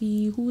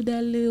Befi,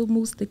 Hudalil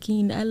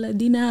Mustaqin,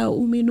 Aladina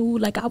Uminu.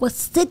 Like, I would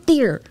sit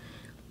there.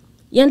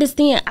 You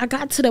understand? I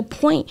got to the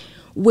point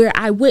where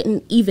I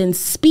wouldn't even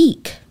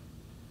speak.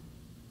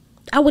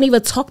 I wouldn't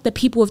even talk to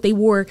people if they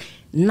wore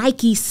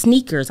Nike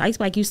sneakers. I used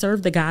to be like, you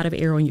serve the God of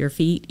air on your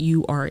feet.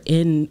 You are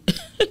in,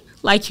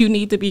 like, you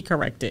need to be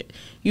corrected.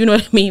 You know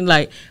what I mean?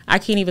 Like, I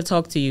can't even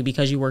talk to you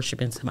because you're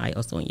worshiping somebody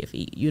else on your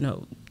feet. You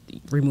know,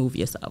 remove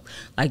yourself.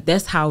 Like,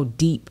 that's how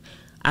deep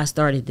I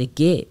started to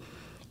get.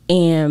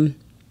 And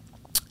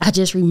I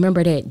just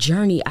remember that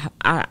journey.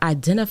 I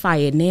identify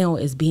it now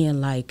as being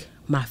like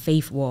my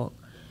faith walk.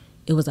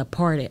 It was a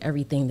part of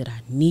everything that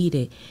I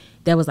needed.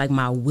 That was like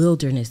my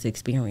wilderness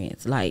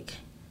experience. Like,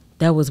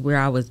 that was where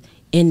I was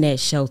in that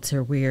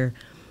shelter where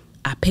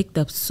I picked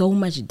up so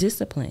much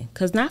discipline.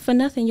 Because not for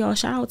nothing, y'all,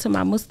 shout out to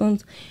my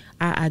Muslims.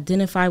 I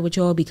identify with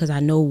y'all because I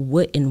know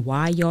what and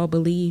why y'all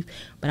believe.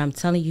 But I'm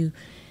telling you,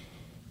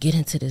 get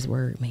into this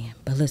word, man.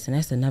 But listen,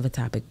 that's another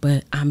topic.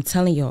 But I'm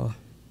telling y'all,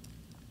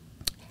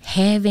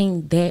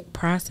 having that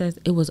process,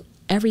 it was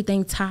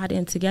everything tied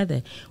in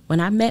together. When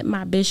I met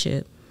my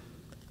bishop,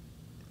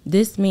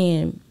 this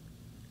man,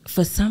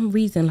 for some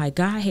reason, like,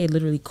 God had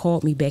literally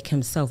called me back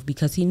himself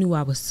because he knew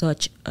I was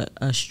such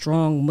a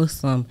strong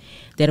Muslim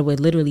that it would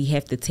literally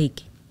have to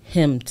take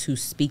him to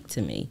speak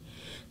to me.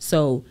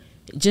 So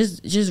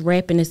just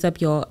wrapping this up,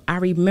 y'all, I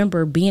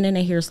remember being in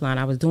a hair salon.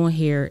 I was doing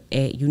hair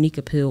at Unique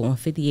Appeal on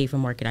 58th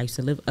and Market. I used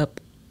to live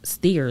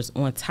upstairs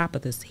on top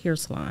of this hair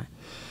salon.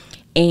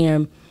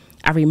 And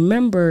I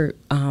remember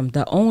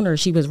the owner,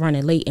 she was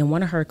running late, and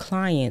one of her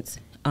clients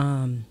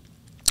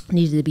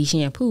needed to be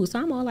shampooed. So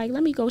I'm all like,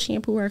 let me go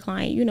shampoo her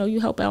client. You know,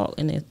 you help out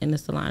in the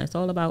salon. It's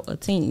all about a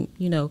team,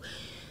 you know.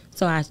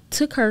 So I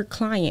took her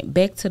client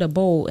back to the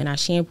bowl and I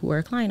shampooed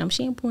her client. I'm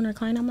shampooing her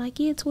client. I'm like,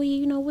 yeah, Toya,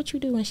 you know what you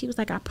do? And she was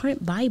like, I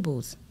print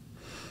Bibles.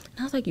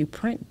 And I was like, you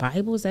print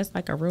Bibles? That's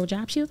like a real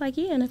job? She was like,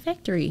 yeah, in a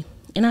factory.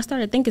 And I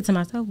started thinking to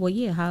myself, well,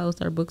 yeah, how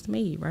else are books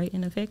made, right?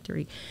 In a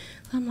factory.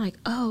 So I'm like,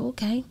 oh,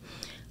 okay.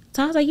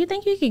 So I was like, you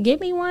think you could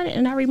get me one?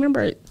 And I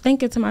remember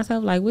thinking to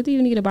myself, like, what do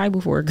you need a Bible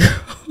for, girl?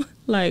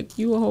 Like,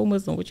 you a whole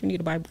Muslim, what you need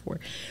a Bible for?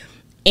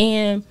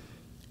 And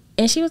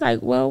she was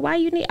like, well, why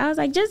you need? I was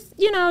like,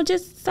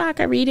 just so I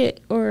could read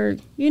it. Or,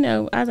 you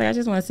know, I was like, I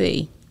just want to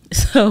see.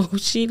 So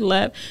she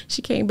left.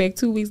 She came back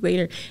 2 weeks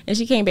later, and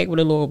she came back with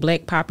a little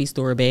black Poppy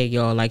store bag,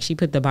 y'all. Like, she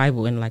put the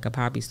Bible in like a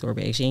Poppy store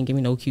bag. She didn't give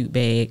me no cute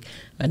bag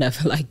or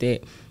nothing like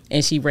that.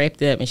 And she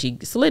wrapped it up and she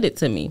slid it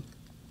to me.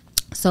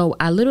 So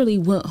I literally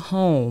went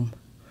home,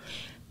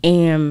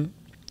 and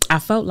I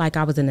felt like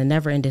I was in a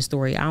never-ending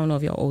story. I don't know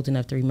if y'all old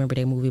enough to remember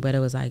that movie, but it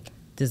was like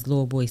this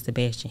little boy,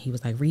 Sebastian. He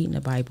was like reading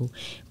the Bible,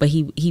 but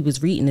he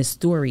was reading this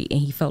story, and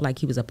he felt like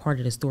he was a part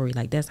of the story.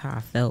 Like, that's how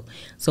I felt.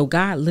 So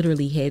God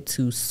literally had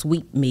to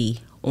sweep me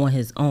on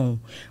his own.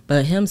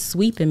 But him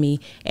sweeping me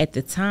at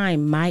the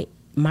time,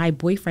 my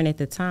boyfriend at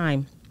the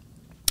time,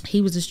 he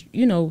was just,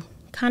 you know,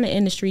 kind of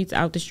in the streets,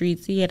 out the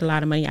streets. He had a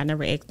lot of money. I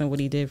never asked him what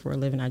he did for a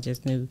living. I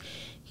just knew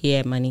he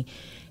had money.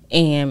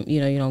 And, you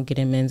know, you don't get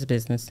in men's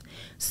business.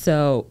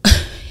 So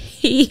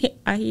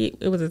it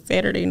was a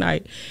Saturday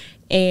night.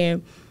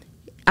 And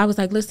I was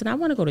like, listen, I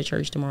want to go to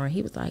church tomorrow.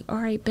 He was like, all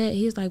right, bet.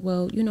 He was like,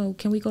 well, you know,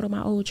 can we go to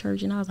my old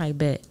church? And I was like,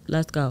 bet,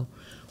 let's go.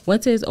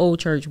 Went to his old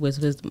church,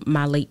 was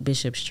my late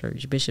bishop's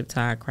church, Bishop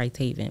Todd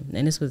Christhaven.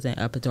 And this was in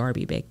Upper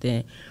Darby back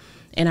then.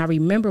 And I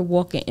remember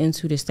walking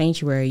into the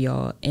sanctuary,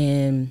 y'all,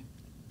 and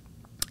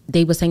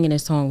they were singing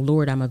this song,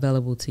 Lord, I'm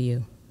Available to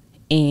You.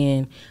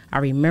 And I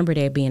remember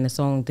that being a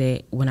song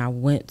that when I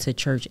went to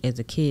church as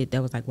a kid,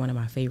 that was like one of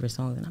my favorite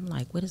songs. And I'm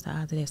like, what is the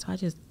odds of that? So I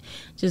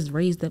just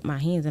raised up my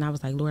hands and I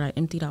was like, Lord, I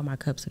emptied out my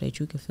cup so that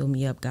you can fill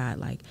me up, God.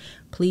 Like,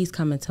 please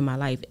come into my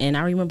life. And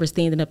I remember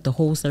standing up the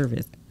whole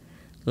service,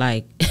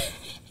 like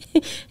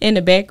in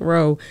the back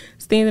row,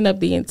 standing up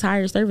the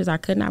entire service. I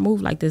could not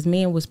move. Like, this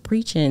man was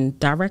preaching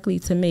directly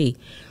to me.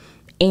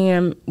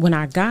 And when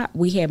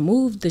we had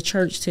moved the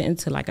church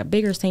into like a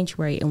bigger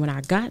sanctuary. And when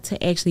I got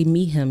to actually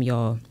meet him,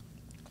 y'all,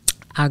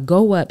 I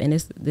go up, and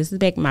this is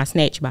back my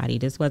snatch body.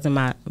 This wasn't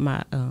my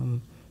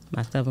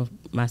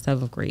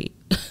seventh grade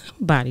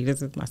body.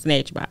 This is my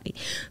snatch body.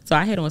 So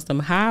I had on some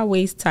high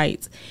waist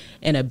tights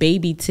and a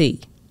baby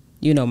tee.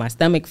 You know, my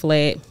stomach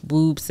flat,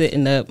 boobs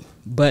sitting up,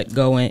 butt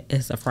going.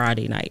 It's a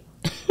Friday night.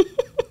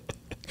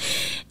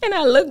 And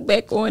I look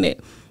back on it.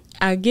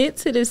 I get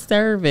to the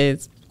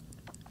service,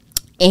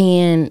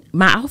 and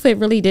my outfit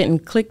really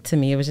didn't click to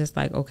me. It was just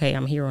like, okay,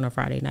 I'm here on a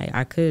Friday night.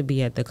 I could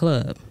be at the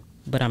club,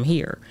 but I'm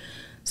here.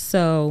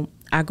 So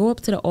I go up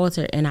to the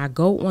altar, and I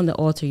go on the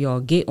altar, y'all,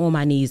 get on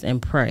my knees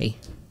and pray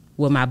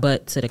with my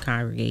butt to the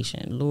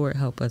congregation. Lord,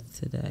 help us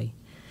today.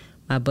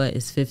 My butt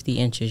is 50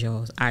 inches,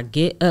 y'all. I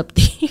get up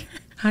there.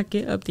 I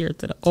get up there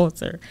to the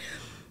altar,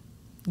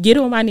 get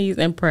on my knees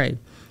and pray.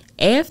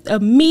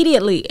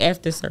 Immediately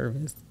after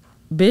service,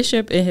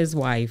 Bishop and his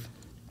wife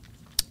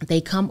they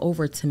come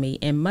over to me,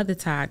 and Mother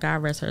Ty,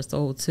 God rest her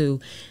soul too,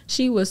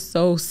 she was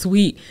so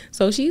sweet.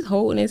 So she's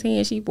holding his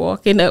hand, she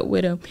walking up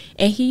with him,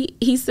 and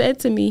he said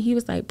to me, he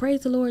was like,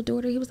 praise the Lord,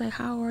 daughter. He was like,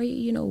 how are you?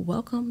 You know,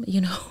 welcome.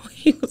 You know,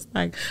 he was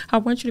like, I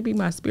want you to be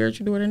my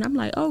spiritual daughter. And I'm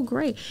like, oh,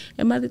 great.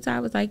 And Mother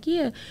Ty was like,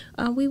 yeah,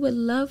 we would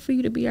love for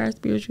you to be our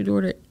spiritual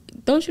daughter.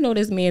 Don't you know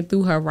this man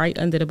threw her right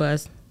under the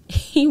bus?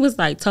 He was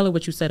like, tell her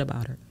what you said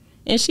about her.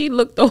 And she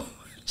looked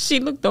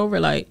over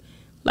like,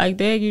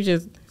 Dad, you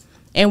just,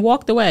 and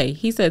walked away.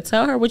 He said,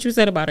 tell her what you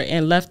said about her,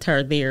 and left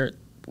her there,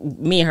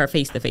 me and her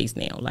face to face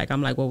now. Like,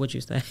 I'm like, well, what'd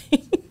you say?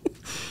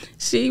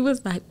 She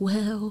was like,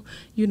 well,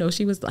 you know,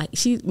 she was like,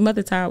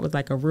 Mother Ty was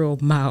like a real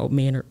mild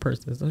mannered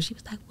person. So she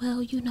was like,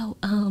 well, you know,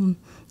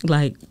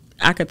 like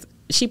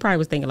she probably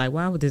was thinking like,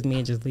 why would this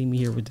man just leave me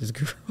here with this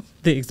girl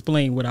to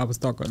explain what I was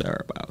talking to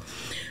her about?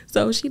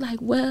 So she like,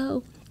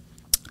 well,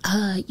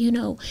 you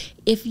know,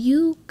 if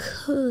you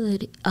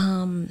could,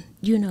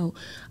 you know,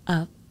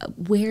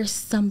 wear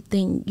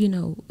something, you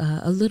know,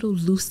 a little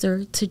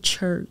looser to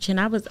church. And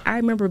I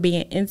remember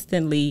being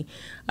instantly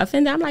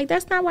offended. I'm like,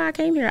 that's not why I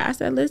came here. I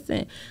said,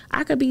 listen,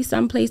 I could be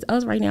someplace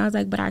else right now. I was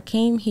like, but I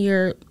came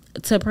here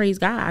to praise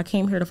God. I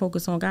came here to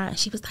focus on God. And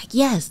she was like,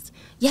 yes.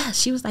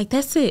 She was like,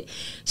 that's it.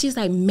 She's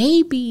like,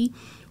 maybe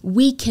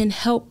we can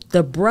help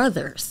the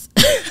brothers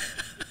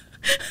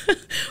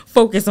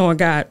focus on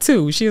God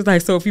too. She was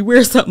like, so if you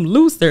wear something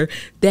looser,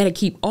 that'll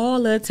keep all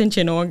the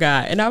attention on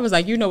God. And I was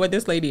like, you know what,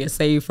 this lady is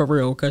saved for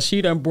real, because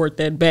she done brought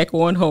that back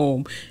on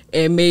home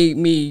and made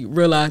me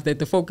realize that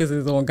the focus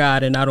is on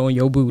God and not on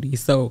your booty.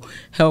 So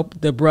help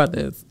the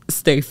brothers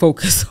stay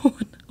focused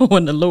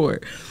on the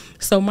Lord.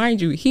 So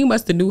mind you, he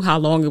must have knew how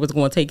long it was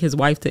going to take his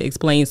wife to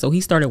explain. So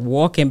he started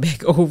walking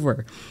back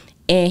over.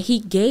 And he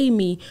gave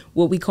me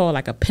what we call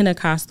like a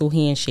Pentecostal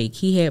handshake.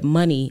 He had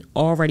money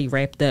already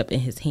wrapped up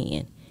in his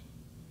hand.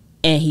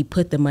 And he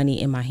put the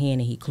money in my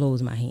hand and he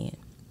closed my hand.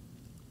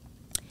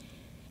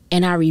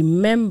 And I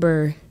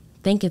remember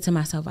thinking to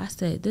myself, I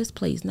said, this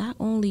place, not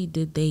only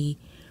did they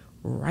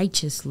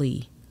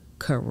righteously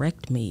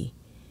correct me,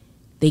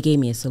 they gave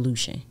me a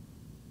solution.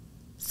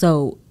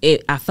 So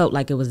I felt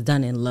like it was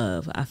done in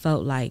love. I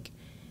felt like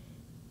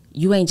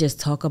you ain't just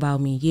talk about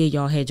me. Yeah,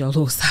 y'all had your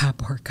little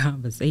sidebar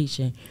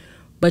conversation,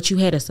 but you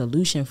had a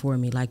solution for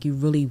me. Like, you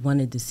really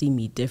wanted to see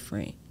me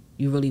different.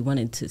 You really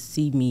wanted to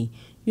see me,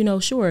 you know,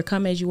 sure,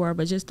 come as you are,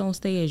 but just don't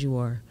stay as you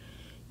are.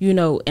 You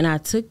know, and I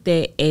took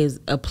that as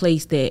a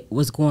place that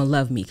was going to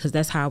love me, because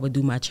that's how I would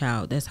do my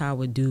child. That's how I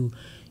would do,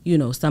 you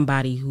know,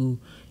 somebody who,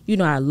 you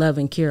know, I love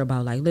and care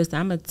about. Like, listen,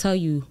 I'm going to tell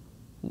you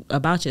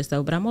about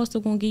yourself, but I'm also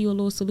going to give you a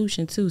little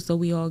solution too, so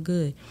we all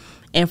good.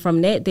 And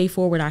from that day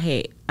forward, I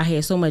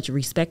had so much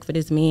respect for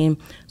this man,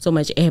 so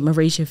much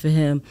admiration for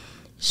him.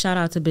 Shout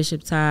out to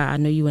Bishop Ty. I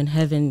know you in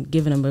heaven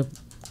giving him a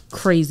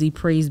crazy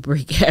praise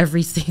break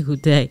every single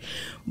day.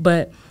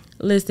 But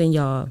listen,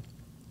 y'all,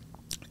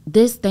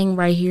 this thing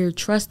right here,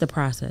 trust the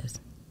process.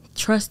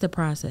 Trust the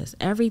process.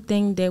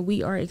 Everything that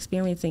we are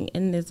experiencing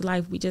in this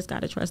life, we just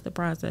got to trust the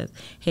process.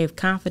 Have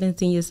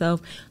confidence in yourself.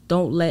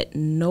 Don't let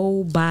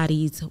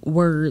nobody's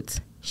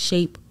words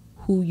shape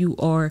who you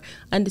are.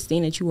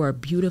 Understand that you are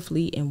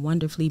beautifully and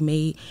wonderfully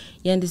made.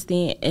 You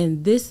understand?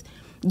 And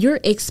your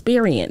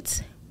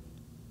experience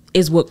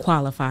is what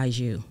qualifies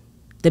you.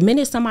 The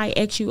minute somebody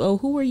asks you, oh,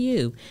 who are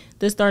you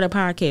to start a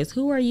podcast?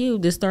 Who are you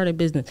to start a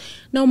business?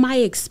 No, my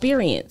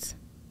experience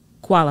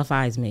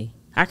qualifies me.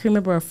 I can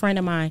remember a friend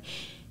of mine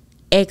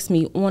asked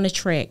me on a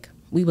track.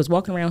 We was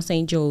walking around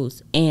St.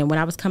 Joe's, and when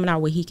I was coming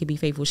out with He Could Be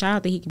Faithful, shout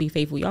out to He Could Be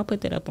Faithful. Y'all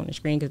put that up on the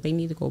screen because they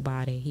need to go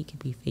buy that. He Could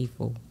Be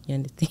Faithful. You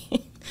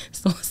understand?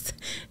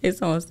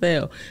 It's on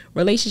sale.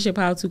 Relationship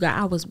How To Guy.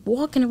 I was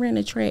walking around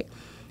the track,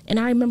 and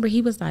I remember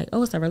he was like,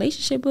 oh, it's a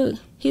relationship book?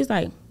 He was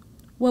like,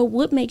 well,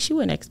 what makes you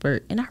an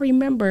expert? And I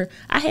remember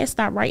I had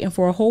stopped writing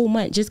for a whole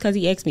month just because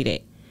he asked me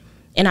that.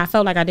 And I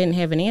felt like I didn't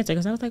have an answer,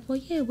 because I was like, well,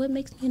 yeah, what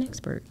makes me an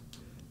expert?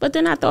 But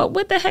then I thought,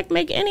 what the heck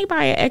make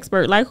anybody an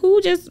expert? Like,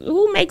 who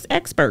makes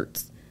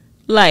experts?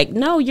 Like,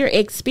 no, your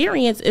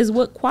experience is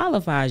what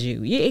qualifies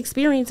you. Your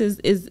experience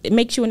it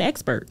makes you an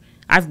expert.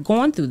 I've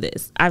gone through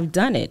this. I've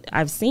done it.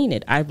 I've seen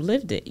it. I've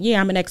lived it. Yeah,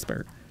 I'm an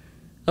expert.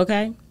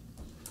 Okay?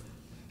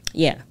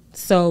 Yeah.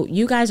 So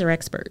you guys are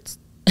experts.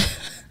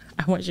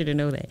 I want you to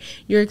know that.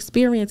 Your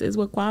experience is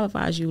what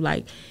qualifies you.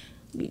 Like,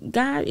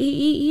 God,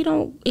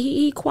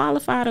 he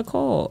qualified a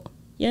call.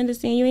 You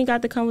understand? You ain't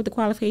got to come with the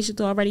qualifications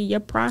already.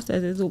 Your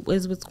process is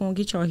what's going to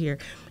get y'all here.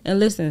 And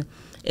listen,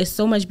 it's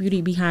so much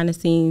beauty behind the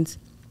scenes.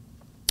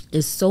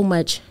 It's so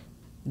much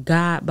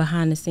God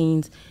behind the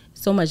scenes.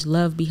 So much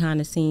love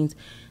behind the scenes.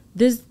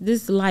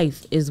 This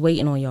life is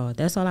waiting on y'all.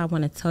 That's all I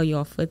want to tell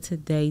y'all for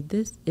today.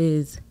 This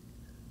is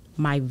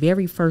my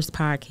very first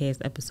podcast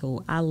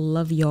episode. I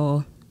love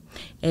y'all.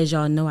 As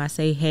y'all know, I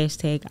say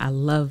hashtag I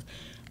love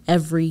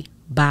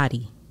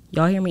everybody.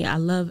 Y'all hear me? I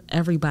love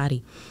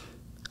everybody.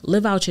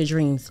 Live out your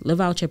dreams.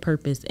 Live out your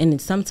purpose. And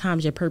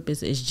sometimes your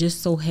purpose is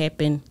just so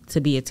happen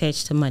to be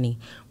attached to money.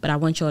 But I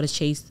want y'all to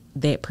chase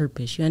that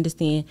purpose. You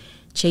understand?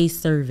 Chase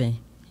serving.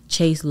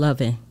 Chase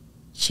loving.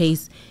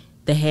 Chase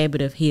the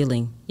habit of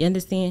healing. You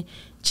understand?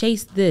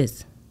 Chase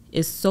this.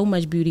 It's so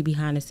much beauty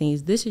behind the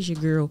scenes. This is your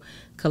girl,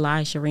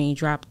 Kalai Shireen.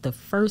 Dropped the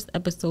first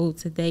episode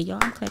today. Y'all,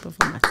 I'm clapping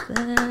for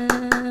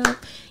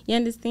myself. You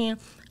understand?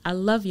 I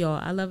love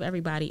y'all. I love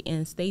everybody.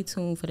 And stay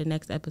tuned for the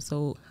next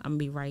episode. I'm going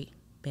to be right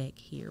back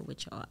here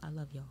with y'all. I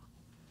love y'all.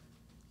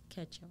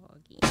 Catch y'all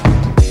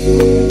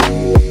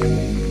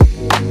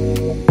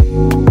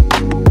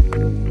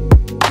again.